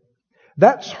were.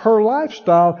 That's her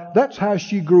lifestyle. That's how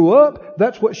she grew up.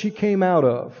 That's what she came out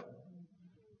of.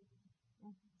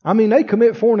 I mean, they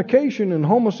commit fornication and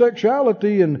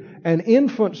homosexuality and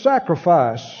infant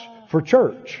sacrifice for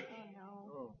church.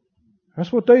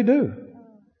 That's what they do.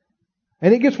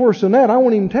 And it gets worse than that. I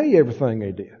won't even tell you everything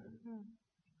they did.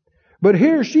 But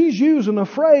here she's using a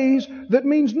phrase that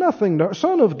means nothing to her.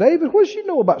 Son of David. What does she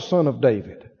know about son of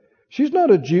David? She's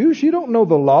not a Jew. She don't know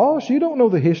the law. She don't know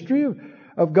the history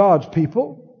of God's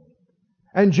people.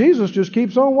 And Jesus just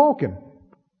keeps on walking.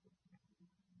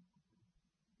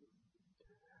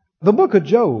 The book of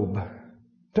Job.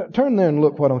 Turn there and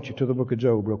look, why don't you, to the book of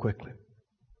Job real quickly.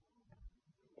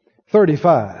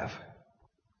 35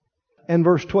 and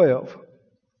verse 12.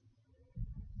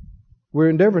 We're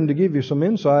endeavoring to give you some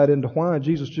insight into why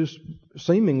Jesus just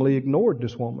seemingly ignored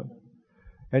this woman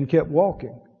and kept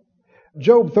walking.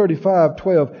 Job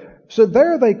 35:12 said,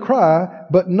 there they cry,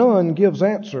 but none gives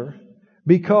answer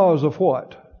because of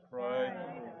what? Pride.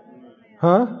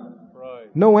 Huh? Pride.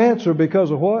 No answer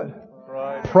because of what?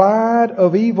 Pride. Pride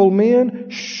of evil men.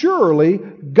 Surely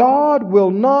God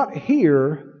will not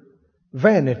hear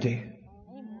vanity.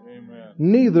 Amen.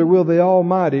 Neither will the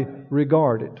Almighty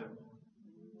regard it.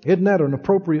 Isn't that an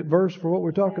appropriate verse for what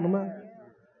we're talking about?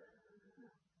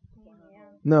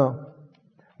 No.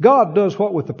 God does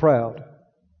what with the proud?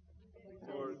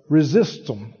 Resists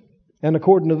them. And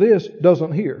according to this,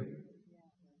 doesn't hear.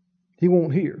 He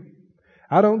won't hear.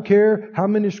 I don't care how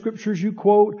many scriptures you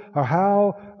quote or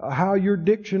how your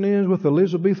diction is with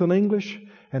Elizabethan English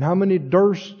and how many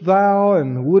durst thou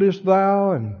and wouldest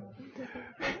thou and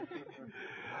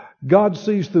God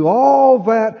sees through all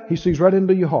that. He sees right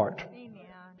into your heart.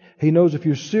 He knows if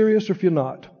you're serious or if you're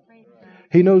not.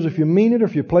 He knows if you mean it or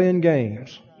if you're playing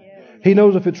games. He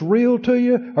knows if it's real to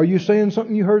you or you saying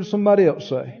something you heard somebody else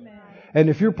say. And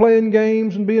if you're playing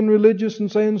games and being religious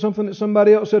and saying something that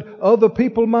somebody else said, other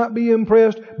people might be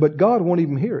impressed, but God won't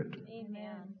even hear it.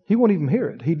 He won't even hear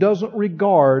it. He doesn't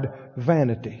regard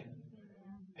vanity.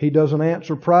 He doesn't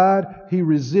answer pride. He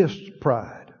resists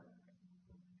pride.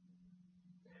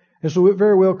 And so it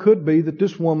very well could be that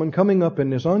this woman coming up in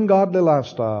this ungodly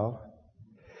lifestyle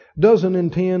doesn't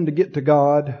intend to get to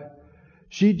God.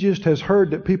 She just has heard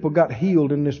that people got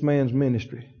healed in this man's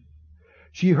ministry.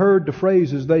 She heard the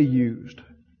phrases they used.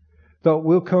 Thought,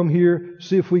 we'll come here,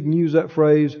 see if we can use that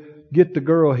phrase, get the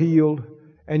girl healed,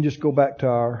 and just go back to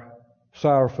our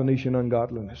Syrophoenician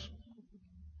ungodliness.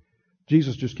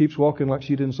 Jesus just keeps walking like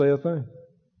she didn't say a thing.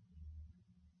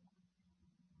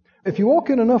 If you walk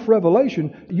in enough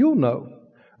revelation, you'll know.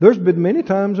 There's been many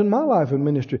times in my life in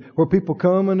ministry where people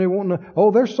come and they want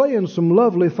to, they're saying some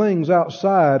lovely things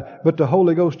outside, but the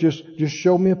Holy Ghost just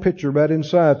showed me a picture right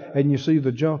inside, and you see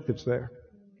the junk that's there.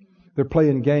 They're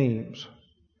playing games,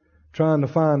 trying to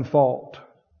find fault,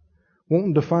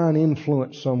 wanting to find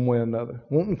influence some way or another,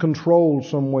 wanting control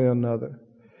some way or another.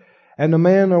 And the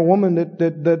man or woman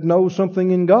that knows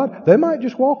something in God, they might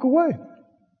just walk away.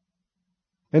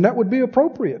 And that would be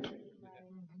appropriate.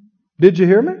 Did you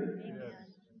hear me? Yes.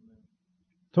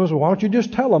 So I said, why don't you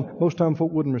just tell them? Most time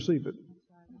folk wouldn't receive it.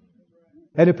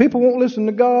 And if people won't listen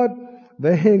to God,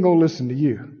 they ain't going to listen to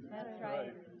you. That's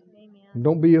right. And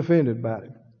don't be offended about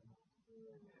it.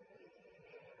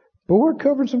 But we're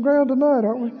covering some ground tonight,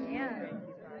 aren't we? Yeah.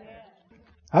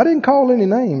 I didn't call any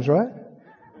names, right?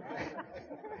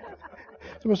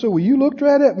 Somebody said, well, you looked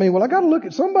right at me. Well, I got to look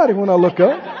at somebody when I look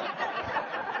up.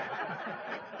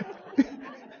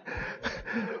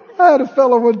 I had a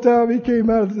fellow one time, he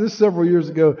came out of this several years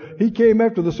ago. He came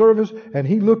after the service and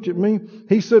he looked at me.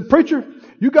 He said, preacher,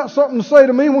 you got something to say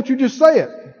to me? Won't you just say it?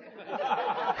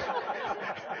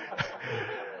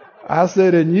 I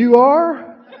said, and you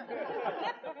are?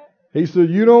 He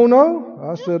said, you don't know?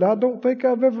 I said, I don't think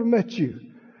I've ever met you.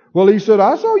 Well, he said,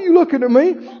 I saw you looking at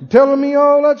me, telling me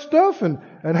all that stuff, and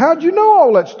how'd you know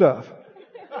all that stuff?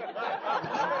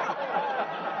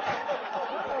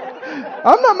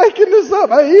 I'm not making this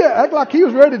up. He acted like he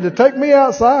was ready to take me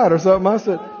outside or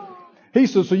something. He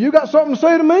said, so you got something to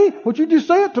say to me? Won't you just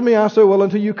say it to me? I said, well,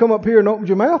 until you come up here and opened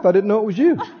your mouth, I didn't know it was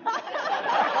you.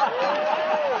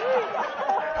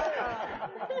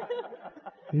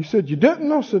 He said, you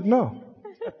didn't? I said, no.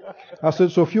 I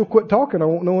said, so if you'll quit talking, I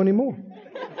won't know anymore.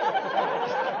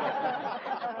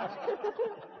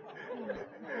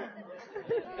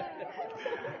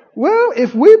 Well,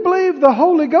 if we believe the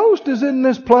Holy Ghost is in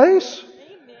this place,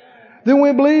 then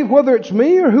we believe, whether it's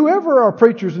me or whoever our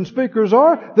preachers and speakers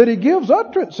are, that He gives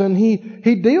utterance and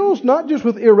He deals not just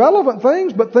with irrelevant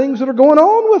things, but things that are going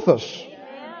on with us.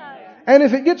 And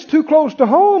if it gets too close to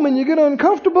home and you get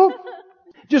uncomfortable,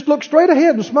 just look straight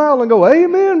ahead and smile and go,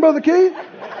 "Amen, Brother Keith."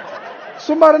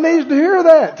 Somebody needs to hear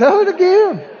that. Tell it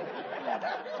again.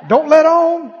 Don't let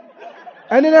on.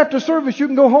 And then after service, you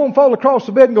can go home, fall across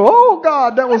the bed and go, "Oh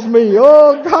God, that was me.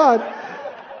 Oh God."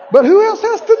 But who else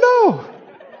has to know?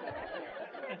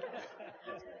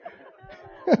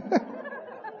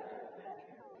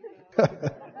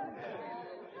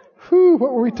 Whew,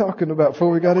 what were we talking about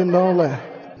before we got into all that?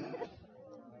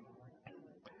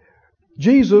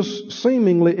 Jesus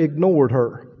seemingly ignored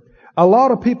her. A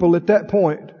lot of people at that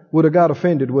point would have got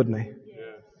offended, wouldn't they?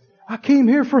 I came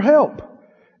here for help.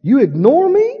 You ignore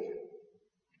me?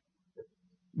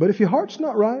 But if your heart's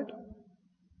not right,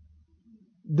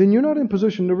 then you're not in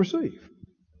position to receive.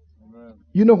 Amen.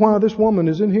 You know why this woman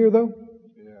is in here, though?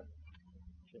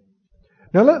 Yeah.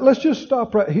 Now let's just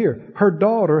stop right here. Her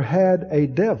daughter had a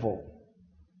devil,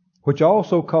 which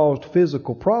also caused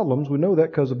physical problems. We know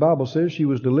that because the Bible says she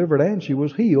was delivered and she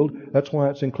was healed. That's why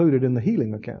it's included in the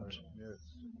healing accounts. Yes.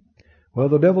 Well,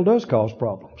 the devil does cause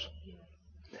problems.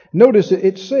 Notice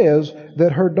it says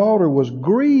that her daughter was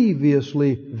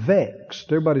grievously vexed.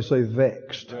 Everybody say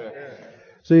vexed. Yeah.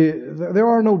 See, there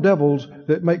are no devils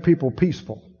that make people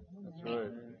peaceful. That's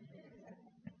right.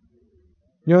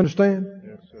 You understand?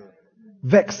 Yes, sir.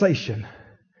 Vexation,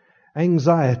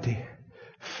 anxiety,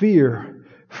 fear,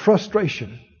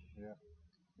 frustration. Yeah.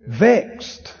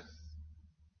 Vexed.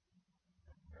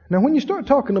 Now, when you start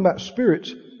talking about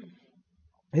spirits,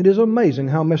 it is amazing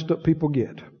how messed up people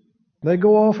get. They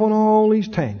go off on all these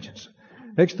tangents.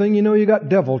 Next thing you know, you got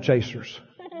devil chasers.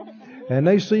 And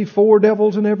they see 4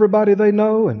 devils in everybody they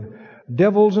know, and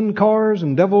devils in cars,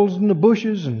 and devils in the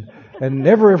bushes, and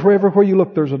everywhere you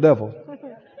look, there's a devil.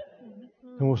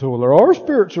 And we'll say, well, there are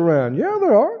spirits around. Yeah,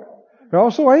 there are. There are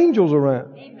also angels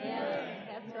around.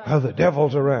 Oh, the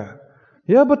devil's around.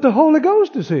 Yeah, but the Holy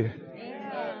Ghost is here.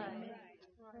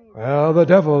 Well, the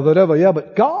devil. Yeah,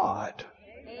 but God.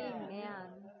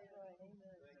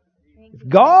 If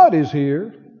God is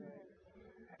here,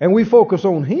 and we focus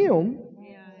on Him,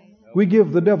 we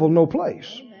give the devil no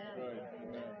place.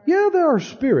 Yeah, there are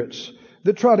spirits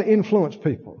that try to influence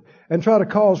people and try to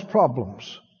cause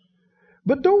problems.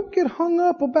 But don't get hung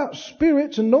up about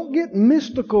spirits and don't get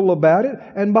mystical about it.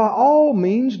 And by all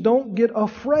means, don't get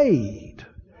afraid.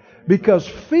 Because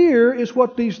fear is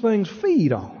what these things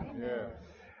feed on. Yeah.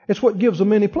 It's what gives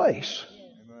them any place.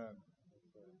 Amen.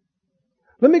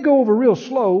 Let me go over real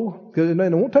slow, because it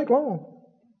won't take long.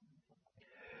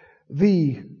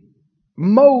 The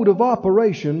mode of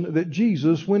operation that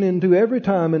Jesus went into every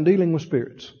time in dealing with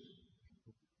spirits.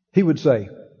 He would say,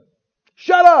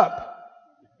 "Shut up!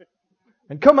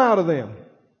 And come out of them."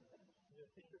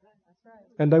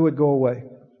 And they would go away.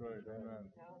 That's right. Amen.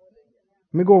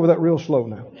 Let me go over that real slow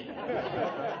now.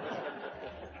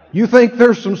 You think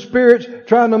there's some spirits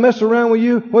trying to mess around with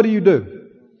you? What do?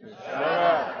 Shut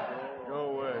up.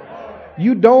 Go away.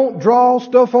 You don't draw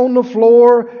stuff on the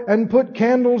floor and put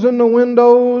candles in the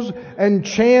windows and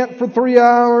chant for 3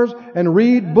 hours and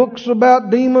read books about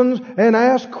demons and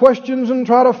ask questions and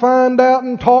try to find out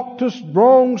and talk to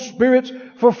wrong spirits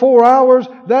for 4 hours.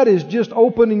 That is just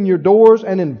opening your doors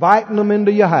and inviting them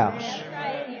into your house.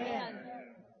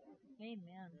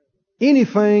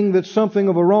 Anything that's something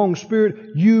of a wrong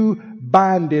spirit, you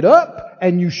bind it up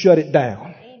and you shut it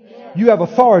down. You have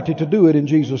authority to do it in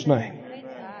Jesus' name.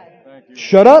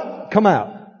 Shut up, come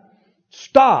out.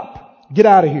 Stop, get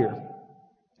out of here.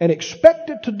 And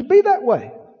expect it to be that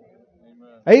way.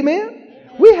 Amen?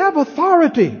 We have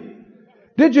authority.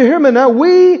 Did you hear me now?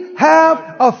 We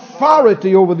have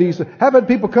authority over these. I've had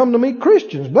people come to me,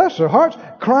 Christians, bless their hearts,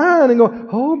 crying and go,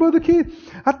 "Oh, Brother Keith,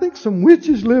 I think some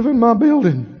witches live in my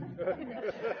building.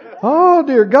 Oh,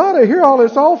 dear God, I hear all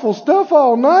this awful stuff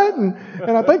all night, and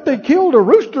I think they killed a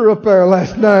rooster up there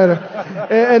last night.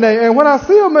 And when I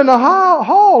see them in the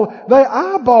hall, they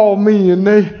eyeball me, and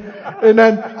I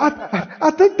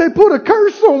think they put a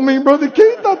curse on me, Brother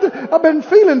Keith. I've been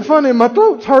feeling funny, my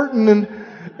throat's hurting,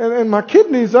 and my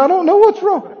kidneys, I don't know what's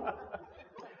wrong."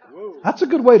 That's a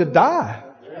good way to die.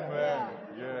 Amen.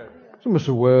 Yes. Somebody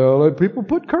said, "Well, people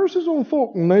put curses on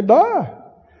folk and they die."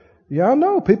 Yeah, I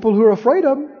know. People who are afraid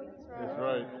of them. That's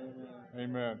right.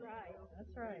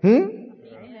 Amen.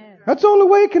 That's the only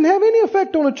way it can have any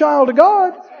effect on a child of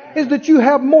God, is that you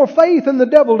have more faith in the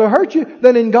devil to hurt you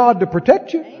than in God to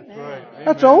protect you. That's right.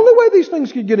 That's the only way these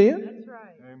things could get in.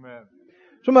 Amen.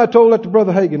 Somebody told that to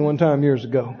Brother Hagin one time years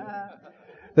ago.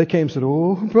 They came and said,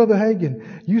 "Oh, Brother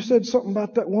Hagin, you said something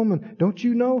about that woman. Don't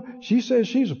you know? She says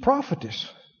she's a prophetess.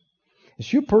 And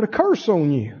she'll put a curse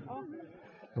on you."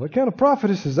 What kind of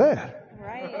prophetess is that?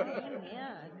 Right. Amen.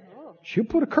 Oh. She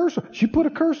put a curse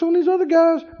on these other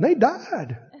guys, and they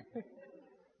died.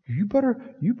 You better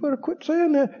quit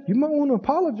saying that. You might want to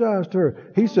apologize to her.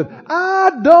 He said,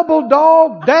 "I double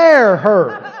dog dare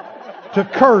her to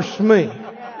curse me."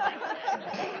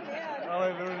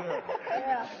 Hallelujah.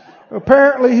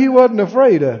 Apparently he wasn't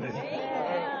afraid of it.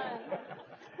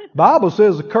 Bible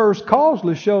says the curse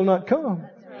causeless shall not come.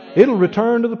 It'll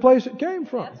return to the place it came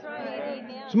from. That's right.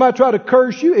 Amen. Somebody try to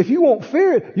curse you. If you won't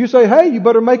fear it, you say, "Hey, you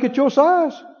better make it your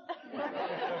size."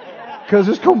 Because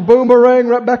it's going to boomerang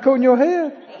right back on your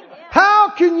head. How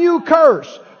can you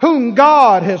curse whom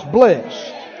God has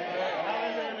blessed?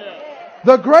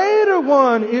 The greater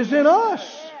one is in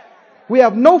us. We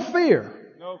have no fear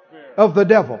No fear. of the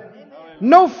devil.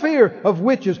 No fear of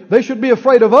witches. They should be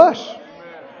afraid of us.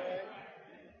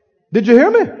 Did you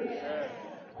hear me?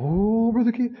 Oh,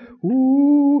 Brother Keith.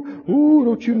 Ooh,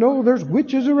 don't you know there's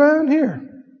witches around here?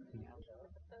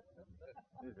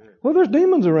 Well, there's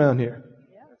demons around here.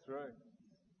 That's right.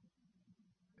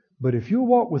 But if you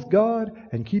walk with God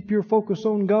and keep your focus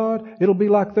on God, it'll be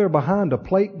like they're behind a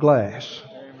plate glass.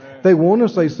 Amen. They want to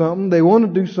say something, they want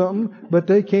to do something, but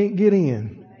they can't get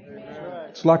in.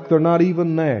 It's like they're not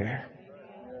even there.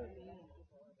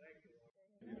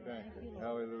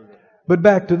 Hallelujah. But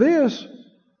back to this.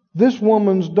 This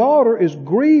woman's daughter is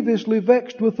grievously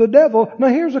vexed with the devil. Now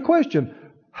here's a question.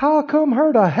 How come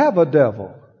her to have a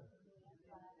devil?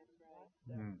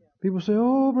 People say,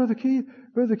 "Oh, Brother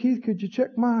Keith, could you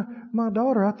check my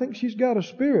daughter? I think she's got a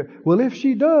spirit." Well, if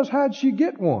she does, how'd she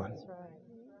get one?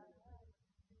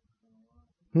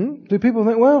 Do people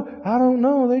think, "Well, I don't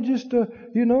know. They just,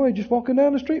 they just walking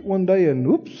down the street one day and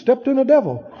whoops, stepped in a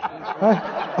devil.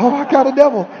 I got a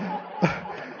devil."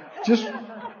 Just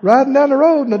riding down the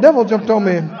road and the devil jumped on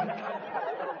me.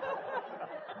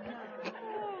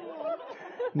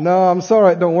 No, I'm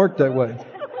sorry, it don't work that way.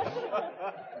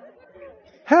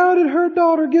 How did her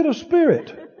daughter get a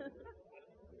spirit?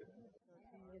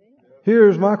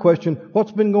 Here's my question.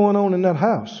 What's been going on in that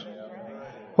house?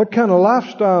 What kind of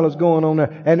lifestyle is going on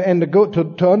there? And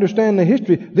to understand the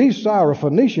history, these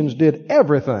Syrophoenicians did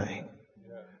everything.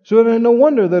 So there's no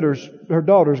wonder that her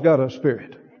daughter's got a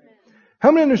spirit. How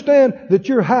many understand that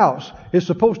your house is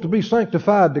supposed to be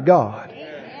sanctified to God?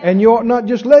 And you ought not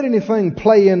just let anything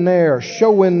play in there,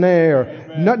 show in there,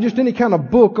 not just any kind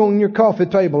of book on your coffee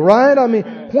table, right? I mean,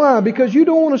 why? Because you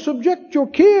don't want to subject your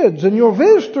kids and your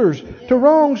visitors to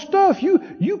wrong stuff.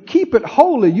 You keep it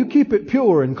holy, you keep it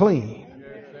pure and clean.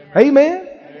 Amen?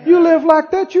 You live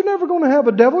like that, you're never going to have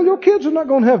a devil. Your kids are not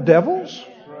going to have devils.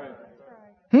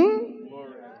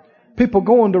 People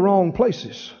going to wrong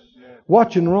places.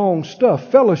 Watching wrong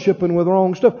stuff, fellowshipping with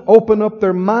wrong stuff. Open up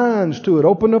their minds to it.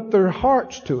 Open up their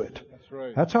hearts to it. That's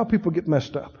right. That's how people get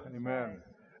messed up. Amen.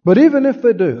 But even if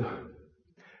they do,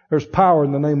 there's power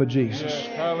in the name of Jesus. Yes.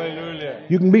 Hallelujah.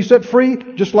 You can be set free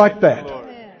just like that. Lord.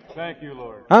 Thank you,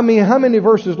 Lord. I mean, how many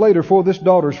verses later for this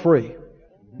daughter's free?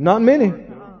 Not many.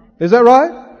 Is that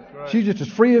right? That's right. She's just as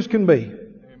free as can be.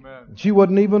 Amen. She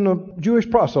wasn't even a Jewish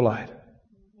proselyte.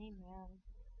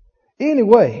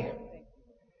 Anyway,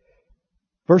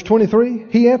 verse 23,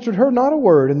 he answered her not a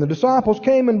word, and the disciples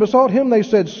came and besought him. They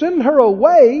said, "Send her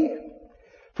away,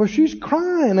 for she's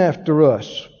crying after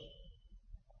us."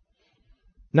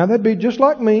 Now that'd be just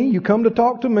like me. You come to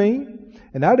talk to me,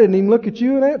 and I didn't even look at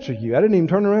you and answer you. I didn't even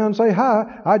turn around and say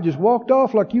hi. I just walked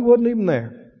off like you wasn't even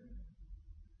there.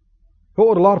 What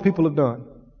would a lot of people have done?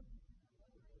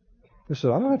 They said,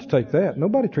 "I don't have to take that.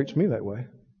 Nobody treats me that way."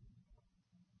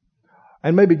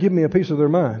 And maybe give me a piece of their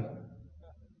mind.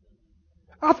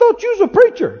 "I thought you was a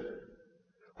preacher.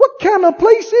 What kind of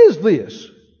place is this?"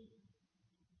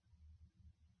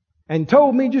 And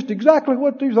told me just exactly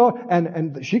what they thought.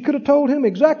 And she could have told him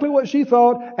exactly what she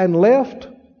thought and left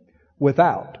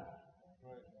without.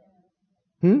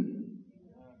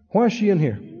 Why is she in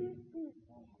here?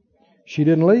 She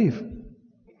didn't leave.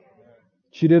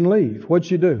 She didn't leave. What'd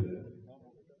she do?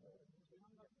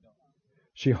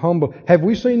 She humbled. Have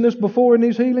we seen this before in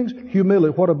these healings?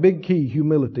 Humility. What a big key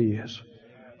humility is.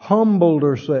 Humbled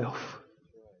herself.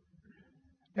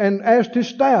 And asked his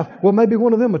staff, well, maybe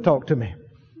one of them would talk to me.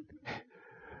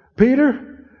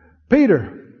 Peter,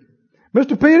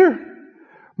 Mr. Peter,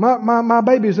 my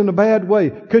baby's in a bad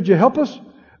way. Could you help us?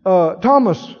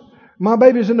 Thomas, my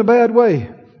baby's in a bad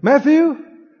way. Matthew,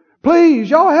 please,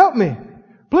 y'all help me.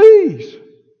 Please,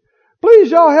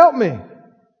 y'all help me.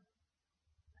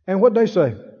 And what'd they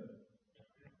say?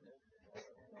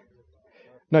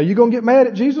 Now, you going to get mad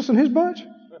at Jesus and his bunch?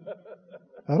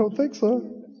 I don't think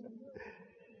so.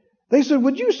 They said,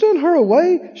 would you send her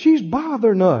away? She's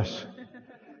bothering us.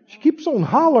 She keeps on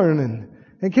hollering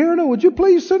and Karen, would you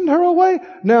please send her away?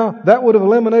 Now, that would have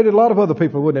eliminated a lot of other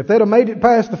people, wouldn't it? If they'd have made it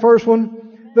past the first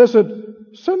one, they said,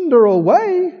 send her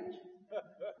away?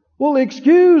 Well,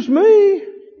 excuse me.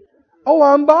 Oh,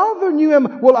 I'm bothering you.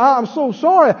 Well, I'm so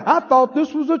sorry. I thought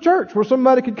this was a church where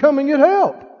somebody could come and get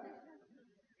help.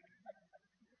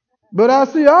 But I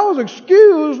was,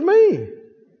 excuse me.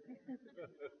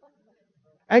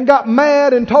 And got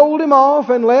mad and told him off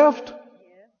and left.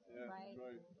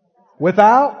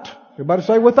 Without. Everybody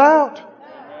say without.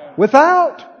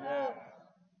 Without.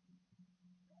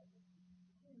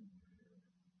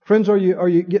 Friends, are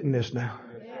you getting this now?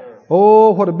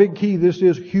 Oh, what a big key this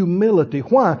is. Humility.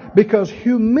 Why? Because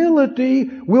humility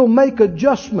will make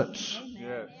adjustments.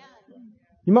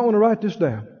 You might want to write this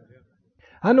down.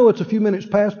 I know it's a few minutes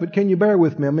past, but can you bear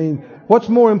with me? I mean, what's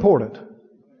more important?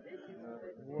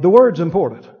 The Word's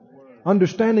important.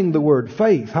 Understanding the Word,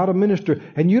 faith, how to minister.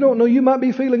 And you don't know, you might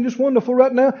be feeling just wonderful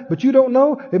right now, but you don't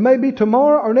know, it may be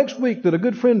tomorrow or next week that a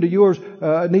good friend of yours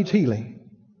needs healing.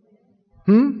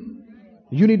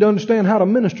 You need to understand how to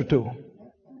minister to them.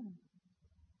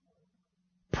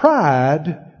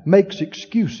 Pride makes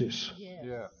excuses.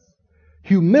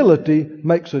 Humility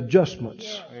makes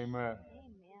adjustments. Amen.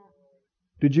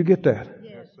 Did you get that?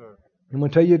 Yes, sir. I'm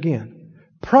going to tell you again.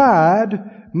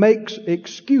 Pride makes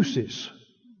excuses.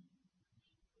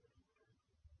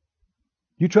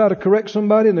 You try to correct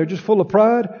somebody and they're just full of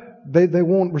pride, they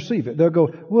won't receive it. They'll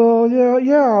go, well,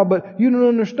 yeah, but you don't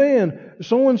understand.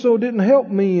 So-and-so didn't help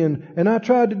me and I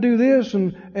tried to do this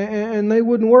and they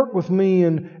wouldn't work with me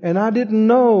and I didn't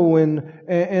know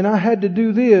and I had to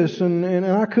do this and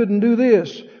I couldn't do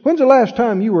this. When's the last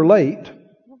time you were late?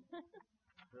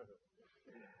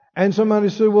 And somebody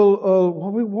said,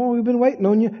 well, we've been waiting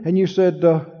on you. And you said,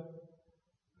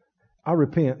 I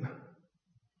repent.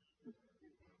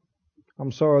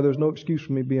 I'm sorry, there's no excuse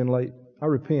for me being late. I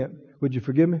repent. Would you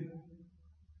forgive me?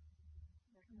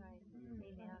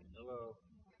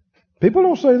 People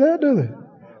don't say that, do they?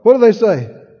 What do they say?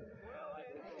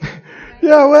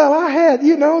 Yeah, well, I had,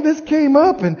 this came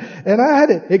up and I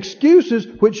had it. Excuses,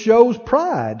 which shows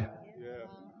pride.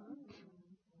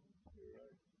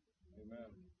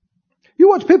 You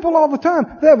watch people all the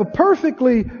time. They have a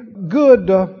perfectly good,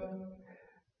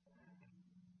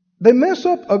 they mess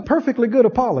up a perfectly good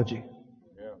apology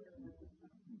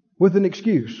with an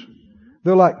excuse.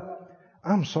 They're like,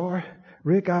 I'm sorry,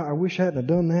 Rick, I wish I hadn't have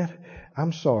done that.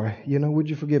 I'm sorry. Would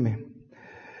you forgive me?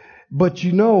 But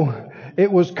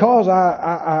it was cause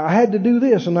I had to do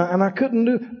this and I couldn't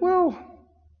do. Well,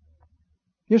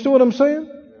 you see what I'm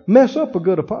saying? Mess up a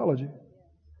good apology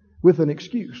with an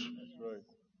excuse.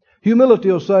 Humility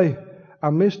will say,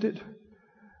 I missed it.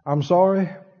 I'm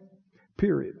sorry.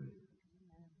 Period.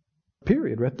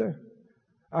 Period right there.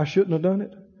 I shouldn't have done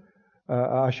it.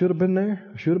 I should have been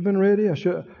there. I should have been ready. I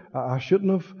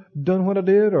shouldn't have done what I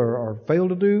did or failed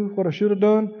to do what I should have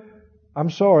done. I'm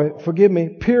sorry. Forgive me.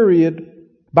 Period.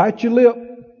 Bite your lip.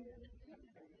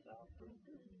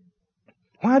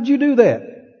 Why'd you do that?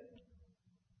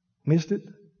 Missed it.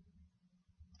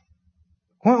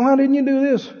 Why didn't you do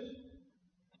this?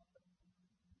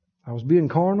 I was being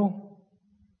carnal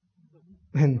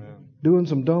and doing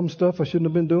some dumb stuff I shouldn't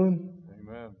have been doing.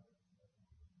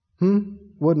 Amen.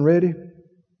 Wasn't ready.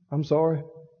 I'm sorry.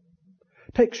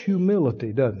 Takes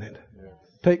humility, doesn't it? Yes.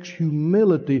 Takes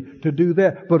humility to do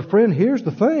that. But friend, here's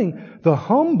the thing. The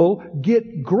humble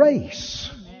get grace.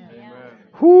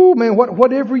 Whoo, man,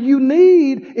 whatever you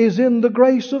need is in the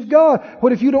grace of God.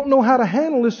 What if you don't know how to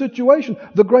handle this situation?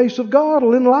 The grace of God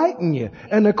will enlighten you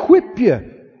and equip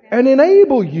you and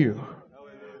enable you.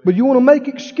 But you want to make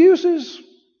excuses?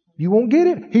 You won't get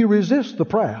it. He resists the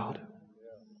proud.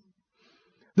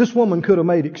 This woman could have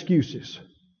made excuses.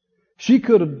 She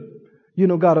could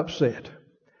have, got upset.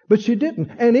 But she didn't.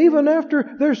 And even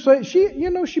after they're saying,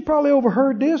 she probably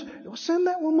overheard this. Send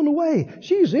that woman away.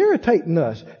 She's irritating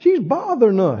us. She's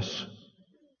bothering us.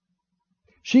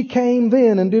 She came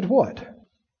then and did what?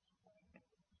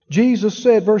 Jesus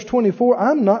said, verse 24,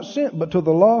 I'm not sent but to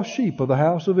the lost sheep of the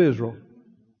house of Israel.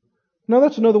 Now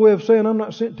that's another way of saying I'm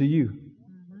not sent to you.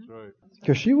 That's right.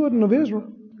 Because she wasn't of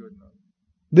Israel.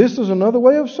 This is another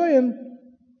way of saying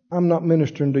I'm not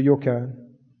ministering to your kind.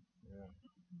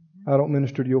 I don't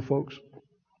minister to your folks.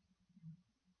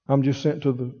 I'm just sent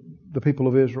to the people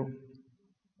of Israel.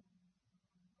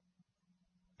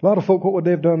 A lot of folk, what would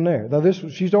they have done there? Now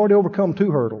she's already overcome 2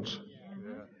 hurdles.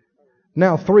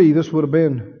 Now 3, this would have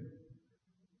been,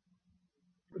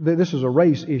 this is a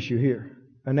race issue here.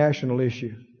 a national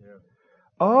issue.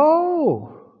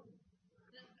 Oh.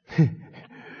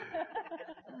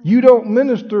 You don't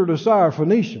minister to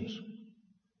Syrophoenicians.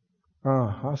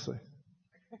 I see.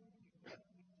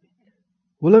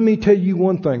 Well, let me tell you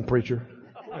one thing, preacher.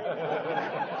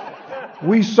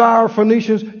 We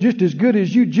Syrophoenicians just as good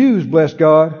as you Jews, bless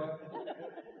God.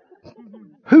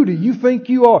 Who do you think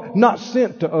you are? Not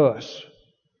sent to us.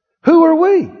 Who are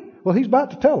we? Well, he's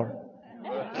about to tell her.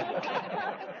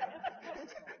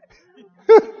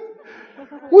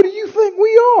 What do you think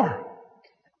we are?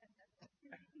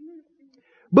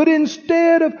 But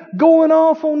instead of going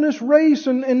off on this race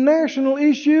and national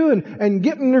issue and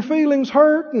getting their feelings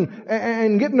hurt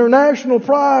and getting their national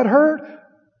pride hurt,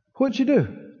 what'd you do?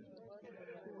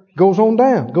 Goes on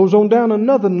down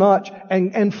another notch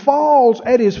and falls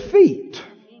at His feet.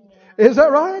 Is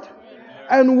that right?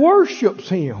 And worships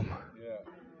Him.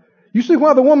 You see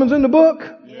why the woman's in the book?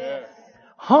 Yes.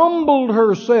 Humbled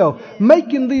herself,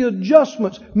 making the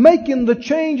adjustments, making the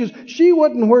changes. She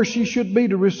wasn't where she should be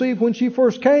to receive when she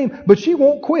first came, but she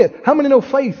won't quit. How many know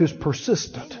faith is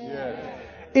persistent? Yes.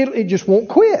 It just won't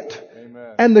quit.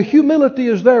 Amen. And the humility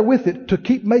is there with it to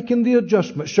keep making the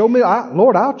adjustments. Show me,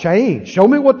 Lord, I'll change. Show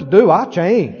me what to do. I'll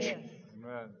change.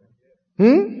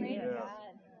 Amen.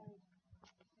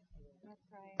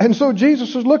 And so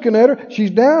Jesus is looking at her. She's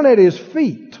down at His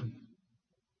feet,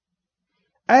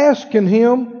 asking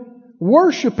Him,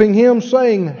 worshiping Him,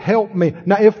 saying, help me.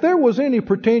 Now, if there was any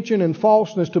pretension and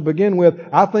falseness to begin with,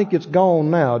 I think it's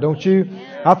gone now, don't you?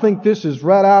 I think this is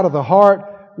right out of the heart.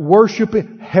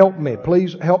 Worshiping, help me.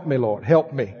 Please help me, Lord.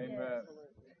 Help me. Amen.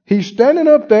 He's standing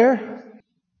up there.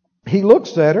 He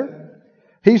looks at her.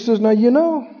 He says, now, you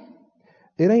know,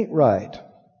 it ain't right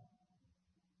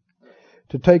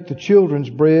to take the children's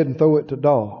bread and throw it to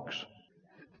dogs.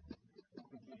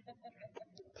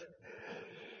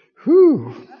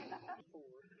 Whew.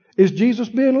 Is Jesus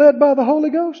being led by the Holy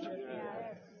Ghost?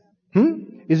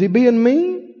 Is He being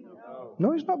mean?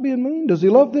 No, He's not being mean. Does He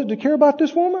love this? Does He care about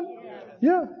this woman?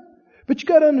 Yeah. But you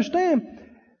got to understand,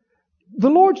 the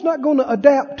Lord's not going to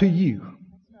adapt to you.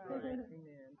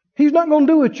 He's not going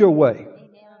to do it your way.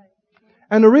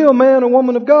 And the real man or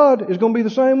woman of God is going to be the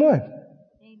same way.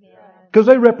 Because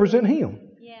they represent Him.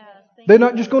 They're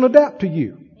not just going to adapt to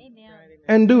you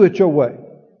and do it your way.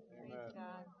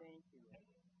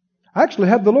 I actually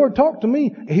had the Lord talk to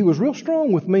me. He was real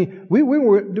strong with me. We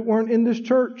weren't in this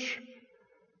church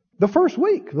the first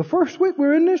week. The first week we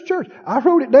were in this church. I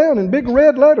wrote it down in big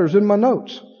red letters in my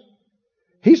notes.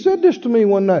 He said this to me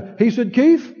one night. He said,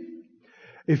 Keith,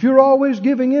 if you're always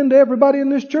giving in to everybody in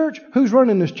this church, who's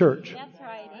running this church? That's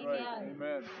right. Amen.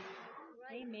 Amen.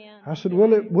 Amen. I said,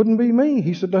 well, it wouldn't be me.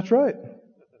 He said, that's right.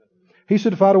 He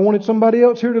said, if I'd have wanted somebody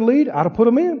else here to lead, I'd have put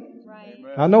them in. Right.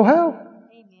 I know how.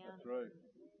 Amen.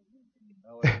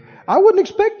 Right. I wasn't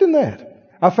expecting that.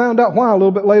 I found out why a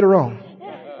little bit later on.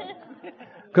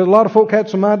 Because a lot of folk had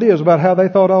some ideas about how they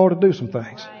thought I ought to do some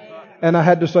things. And I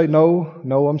had to say, no,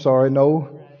 I'm sorry,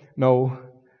 no,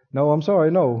 I'm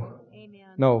sorry, no, Amen.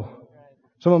 no.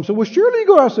 Some of them said, well, surely you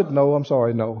go. I said, no, I'm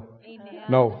sorry, no, Amen.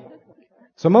 no.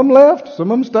 Some of them left,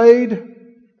 some of them stayed.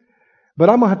 But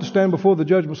I'm going to have to stand before the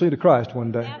judgment seat of Christ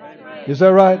one day. That's right. Is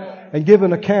that right? And give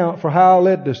an account for how I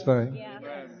led this thing. Yeah.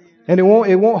 And it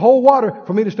won't hold water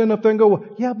for me to stand up there and go, well,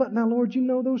 yeah, but now, Lord, you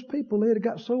know those people, they'd have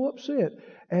got so upset.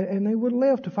 And they would have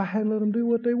left if I hadn't let them do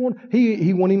what they want.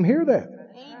 He won't even hear that.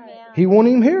 Amen. He won't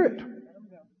even hear it.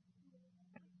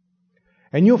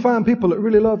 And you'll find people that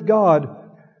really love God,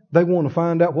 they want to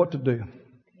find out what to do.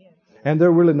 And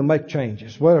they're willing to make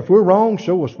changes. Well, if we're wrong,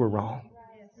 show us we're wrong.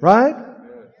 Right?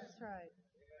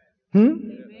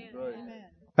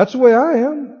 That's the way I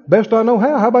am. Best I know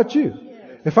how. How about you?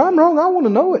 If I'm wrong, I want to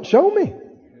know it. Show me.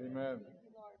 Amen.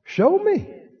 Show me.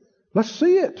 Let's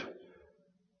see it.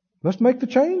 Let's make the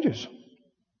changes.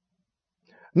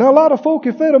 Now, a lot of folk,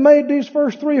 if they'd have made these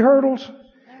first 3 hurdles,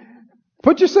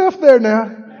 put yourself there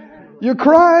now. You're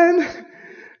crying.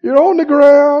 You're on the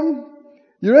ground.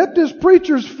 You're at this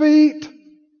preacher's feet.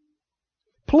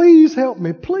 Please help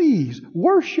me. Please.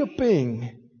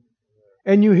 Worshiping.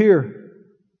 And you hear,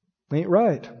 ain't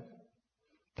right.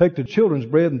 Take the children's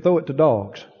bread and throw it to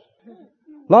dogs.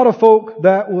 A lot of folk,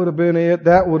 that would have been it.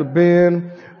 That would have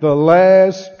been the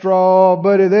last straw.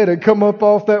 Buddy, they'd have come up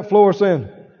off that floor saying,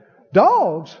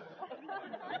 dogs?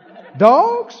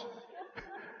 Dogs?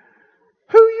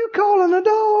 Who you calling a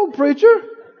dog, preacher?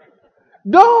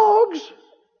 Dogs?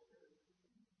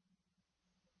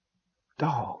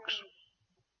 Dogs.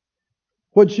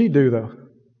 What'd she do, though?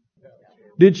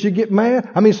 Did she get mad?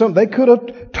 I mean, they could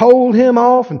have told him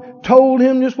off and told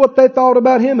him just what they thought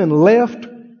about him and left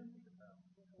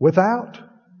without.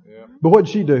 Yeah. But what'd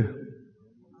she do?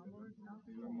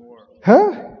 Even more.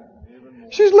 Huh? Even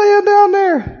more. She's laying down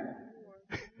there.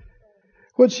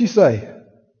 What'd she say?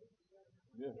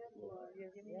 Yes,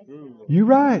 Lord. True, Lord. You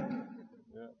right.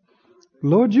 Yeah.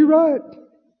 Lord, you right.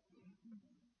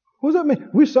 What does that mean?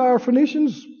 We saw our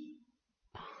Phoenicians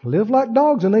live like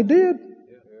dogs, and they did.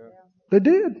 Yeah. They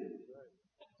did.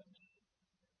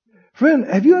 Friend,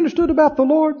 have you understood about the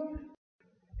Lord?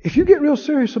 If you get real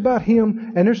serious about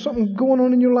Him and there's something going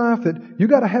on in your life that you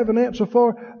got to have an answer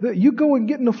for, that you go and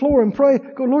get in the floor and pray.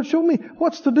 Go, Lord, show me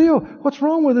what's the deal? What's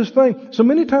wrong with this thing? So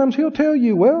many times He'll tell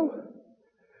you, well,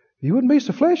 you wouldn't be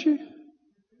so fleshy.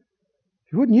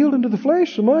 You wouldn't yield into the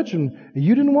flesh so much, and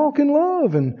you didn't walk in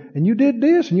love, and you did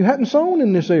this, and you hadn't sown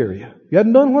in this area. You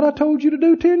hadn't done what I told you to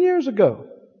do 10 years ago.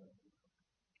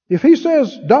 If He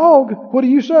says, dog, what do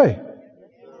you say?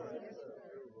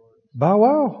 Bow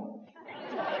wow.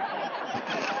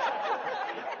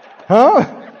 Huh?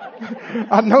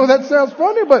 I know that sounds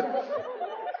funny, but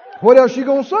what else you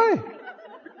gonna say?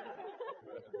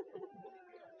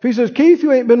 If He says, Keith,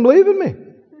 you ain't been believing me.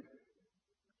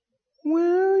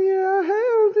 Well, yeah, I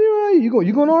have.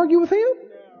 You going to argue with Him?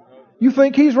 You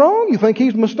think He's wrong? You think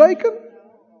He's mistaken?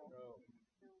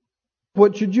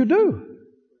 What should you do?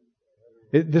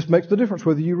 This makes the difference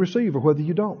whether you receive or whether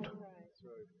you don't.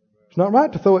 It's not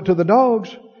right to throw it to the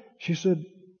dogs. She said,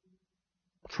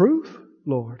 truth,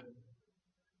 Lord.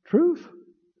 Truth.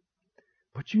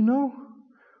 But you know,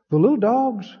 the little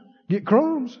dogs get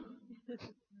crumbs.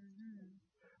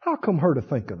 How come her to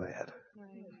think of that?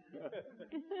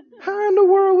 How in the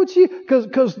world would she?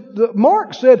 Because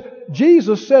Mark said,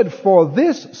 Jesus said, for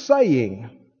this saying,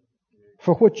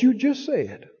 for what you just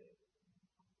said,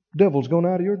 devil's gone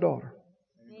out of your daughter.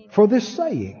 For this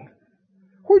saying.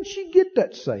 Where'd she get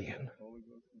that saying?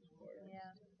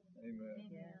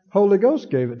 Holy Ghost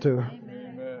gave it to her.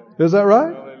 Amen. Is that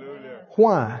right? Hallelujah.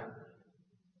 Why?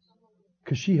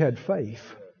 Because she had faith.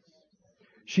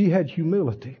 She had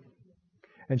humility.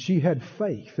 And she had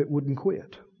faith that wouldn't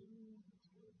quit.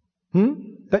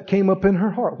 That came up in her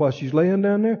heart while she's laying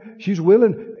down there. She's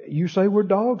willing. You say we're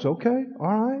dogs. Okay.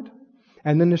 All right.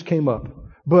 And then this came up.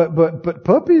 But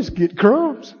puppies get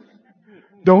crumbs.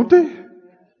 Don't they?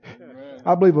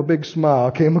 I believe a big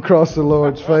smile came across the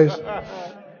Lord's face.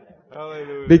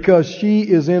 Hallelujah. Because she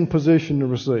is in position to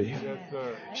receive. Yes,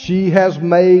 sir. She has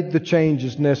made the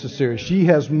changes necessary. She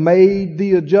has made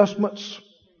the adjustments.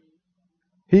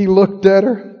 He looked at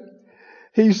her.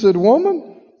 He said,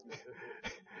 woman,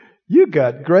 you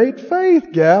got great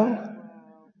faith, gal.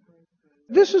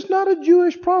 This is not a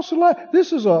Jewish proselyte.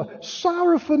 This is a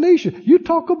Syrophoenician. You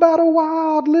talk about a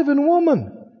wild living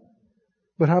woman.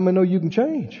 But how many know you can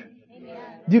change?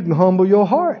 You can humble your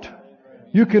heart.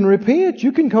 You can repent.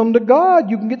 You can come to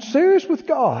God. You can get serious with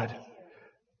God.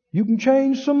 You can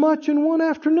change so much in one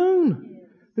afternoon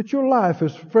that your life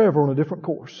is forever on a different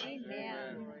course.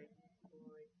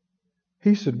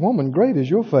 He said, woman, great is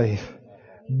your faith.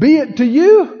 Be it to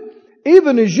you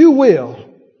even as you will.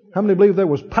 How many believe there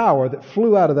was power that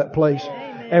flew out of that place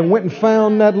and went and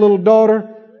found that little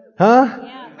daughter? Huh?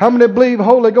 How many believe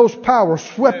Holy Ghost power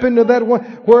swept into that one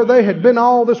where they had been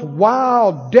all this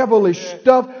wild, devilish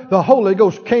stuff? The Holy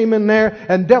Ghost came in there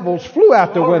and devils flew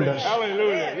out the windows.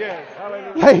 Hallelujah. Yes.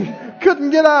 Hallelujah. They couldn't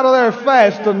get out of there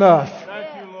fast enough.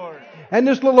 Thank you, Lord. And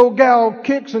this little old gal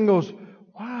kicks and goes,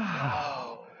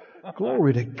 wow,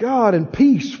 glory to God. And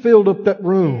peace filled up that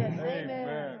room.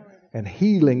 Amen. And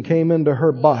healing came into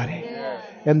her body.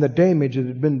 And the damage that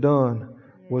had been done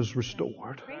was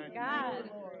restored.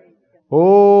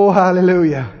 Oh,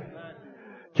 hallelujah.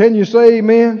 Can you say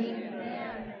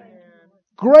amen?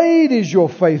 Great is your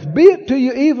faith. Be it to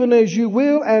you even as you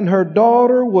will. And her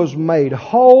daughter was made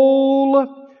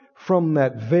whole from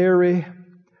that very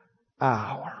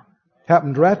hour.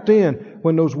 Happened right then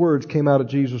when those words came out of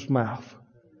Jesus' mouth.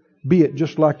 Be it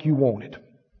just like you want it.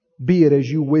 Be it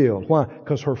as you will. Why?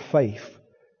 Because her faith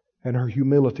and her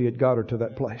humility had got her to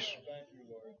that place.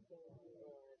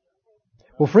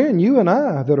 Well, friend, you and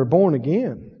I that are born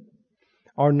again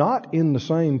are not in the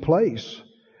same place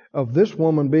of this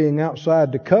woman being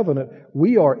outside the covenant.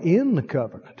 We are in the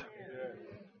covenant.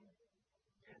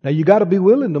 Now, you got to be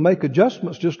willing to make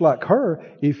adjustments just like her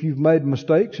if you've made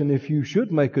mistakes and if you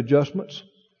should make adjustments.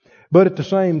 But at the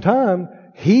same time,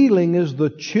 healing is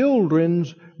the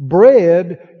children's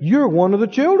bread. You're one of the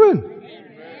children.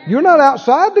 You're not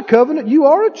outside the covenant. You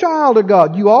are a child of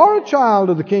God. You are a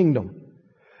child of the kingdom.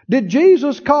 Did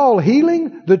Jesus call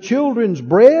healing the children's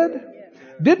bread?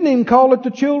 Didn't even call it the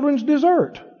children's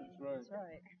dessert.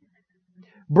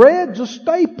 Bread's a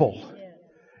staple.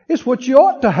 It's what you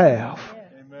ought to have.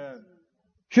 Amen.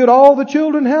 Should all the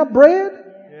children have bread?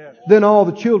 Yes. then all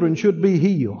the children should be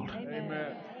healed.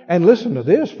 Amen. And listen to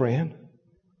this, friend.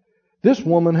 This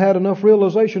woman had enough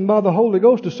realization by the Holy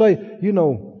Ghost to say,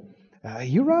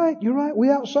 you're right. We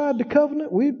outside the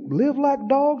covenant. We live like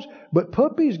dogs, but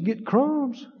puppies get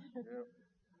crumbs.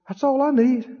 That's all I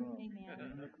need.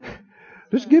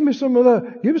 Just give me some of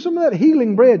that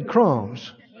healing bread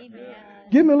crumbs.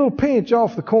 Give me a little pinch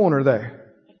off the corner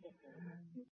there.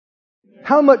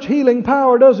 How much healing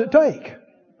power does it take?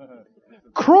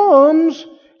 Crumbs,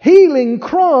 healing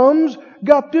crumbs,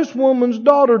 got this woman's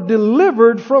daughter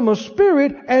delivered from a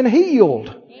spirit and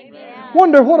healed.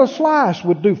 Wonder what a slice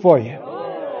would do for you.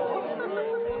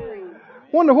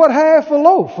 Wonder what half a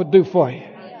loaf would do for you.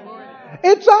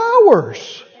 It's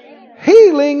ours.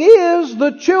 Healing is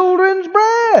the children's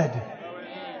bread.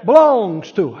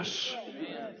 Belongs to us.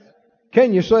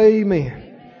 Can you say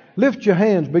amen? Lift your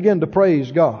hands, begin to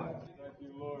praise God.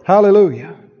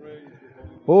 Hallelujah.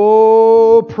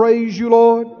 Oh, praise you,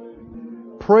 Lord.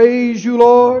 Praise you,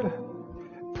 Lord.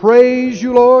 Praise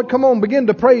you, Lord. Come on, begin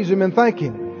to praise Him and thank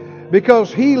Him.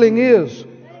 Because healing is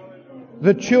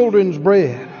the children's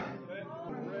bread.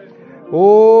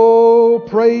 Oh,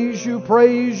 praise you,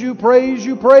 praise you, praise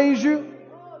you, praise you.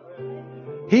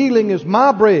 Healing is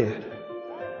my bread.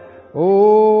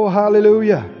 Oh,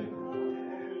 hallelujah.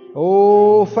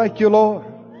 Oh, thank you, Lord.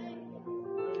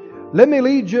 Let me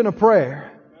lead you in a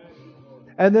prayer.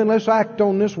 And then let's act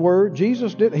on this word. He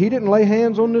didn't lay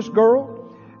hands on this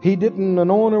girl. He didn't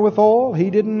anoint her with oil. He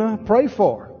didn't pray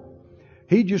for her.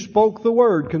 He just spoke the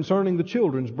word concerning the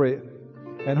children's bread.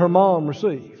 And her mom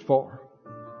received for her.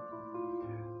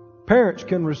 Parents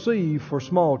can receive for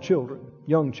small children,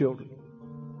 young children,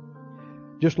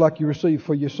 just like you receive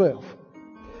for yourself.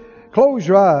 Close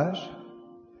your eyes.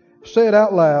 Say it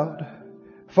out loud.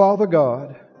 Father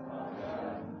God,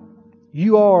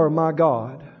 You are my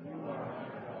God.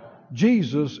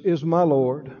 Jesus is my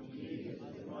Lord.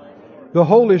 The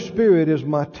Holy Spirit is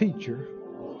my teacher,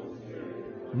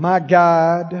 my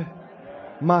guide,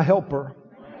 my helper.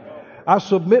 I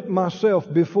submit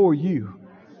myself before You.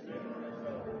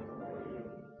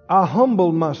 I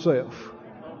humble myself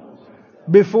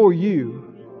before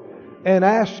You and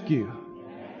ask You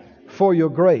for Your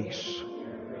grace.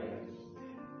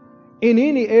 In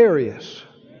any areas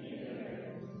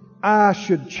I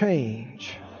should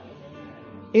change,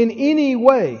 in any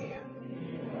way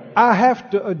I have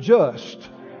to adjust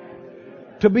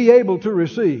to be able to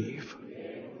receive,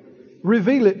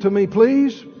 reveal it to me,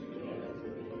 please.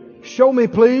 Show me,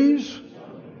 please.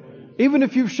 Even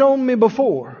if You've shown me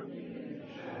before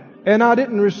and I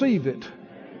didn't receive it,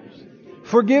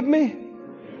 forgive me.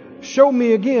 Show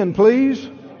me again, please.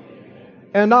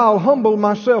 And I'll humble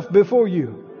myself before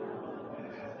You.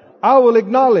 I will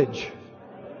acknowledge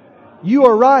You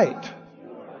are right.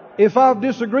 If I've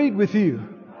disagreed with You,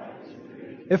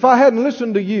 if I hadn't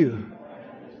listened to You,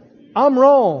 I'm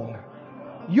wrong.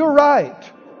 You're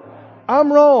right.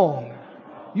 I'm wrong.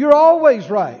 You're always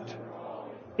right.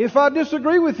 If I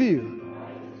disagree with You,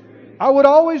 I would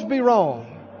always be wrong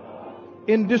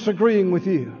in disagreeing with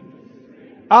You.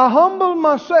 I humble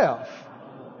myself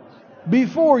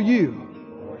before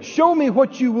You. Show me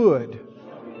what You would.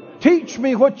 Teach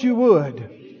me what You would.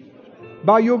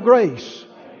 By Your grace,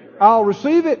 I'll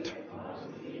receive it.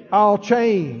 I'll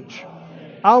change.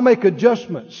 I'll make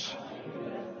adjustments.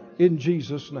 In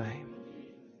Jesus' name.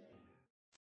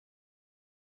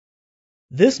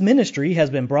 This ministry has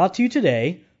been brought to you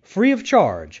today, free of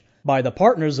charge, by the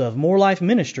partners of More Life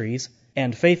Ministries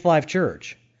and Faith Life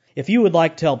Church. If you would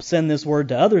like to help send this word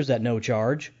to others at no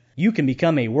charge, you can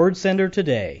become a word sender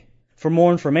today. For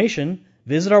more information,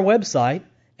 visit our website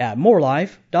at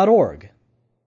morelife.org.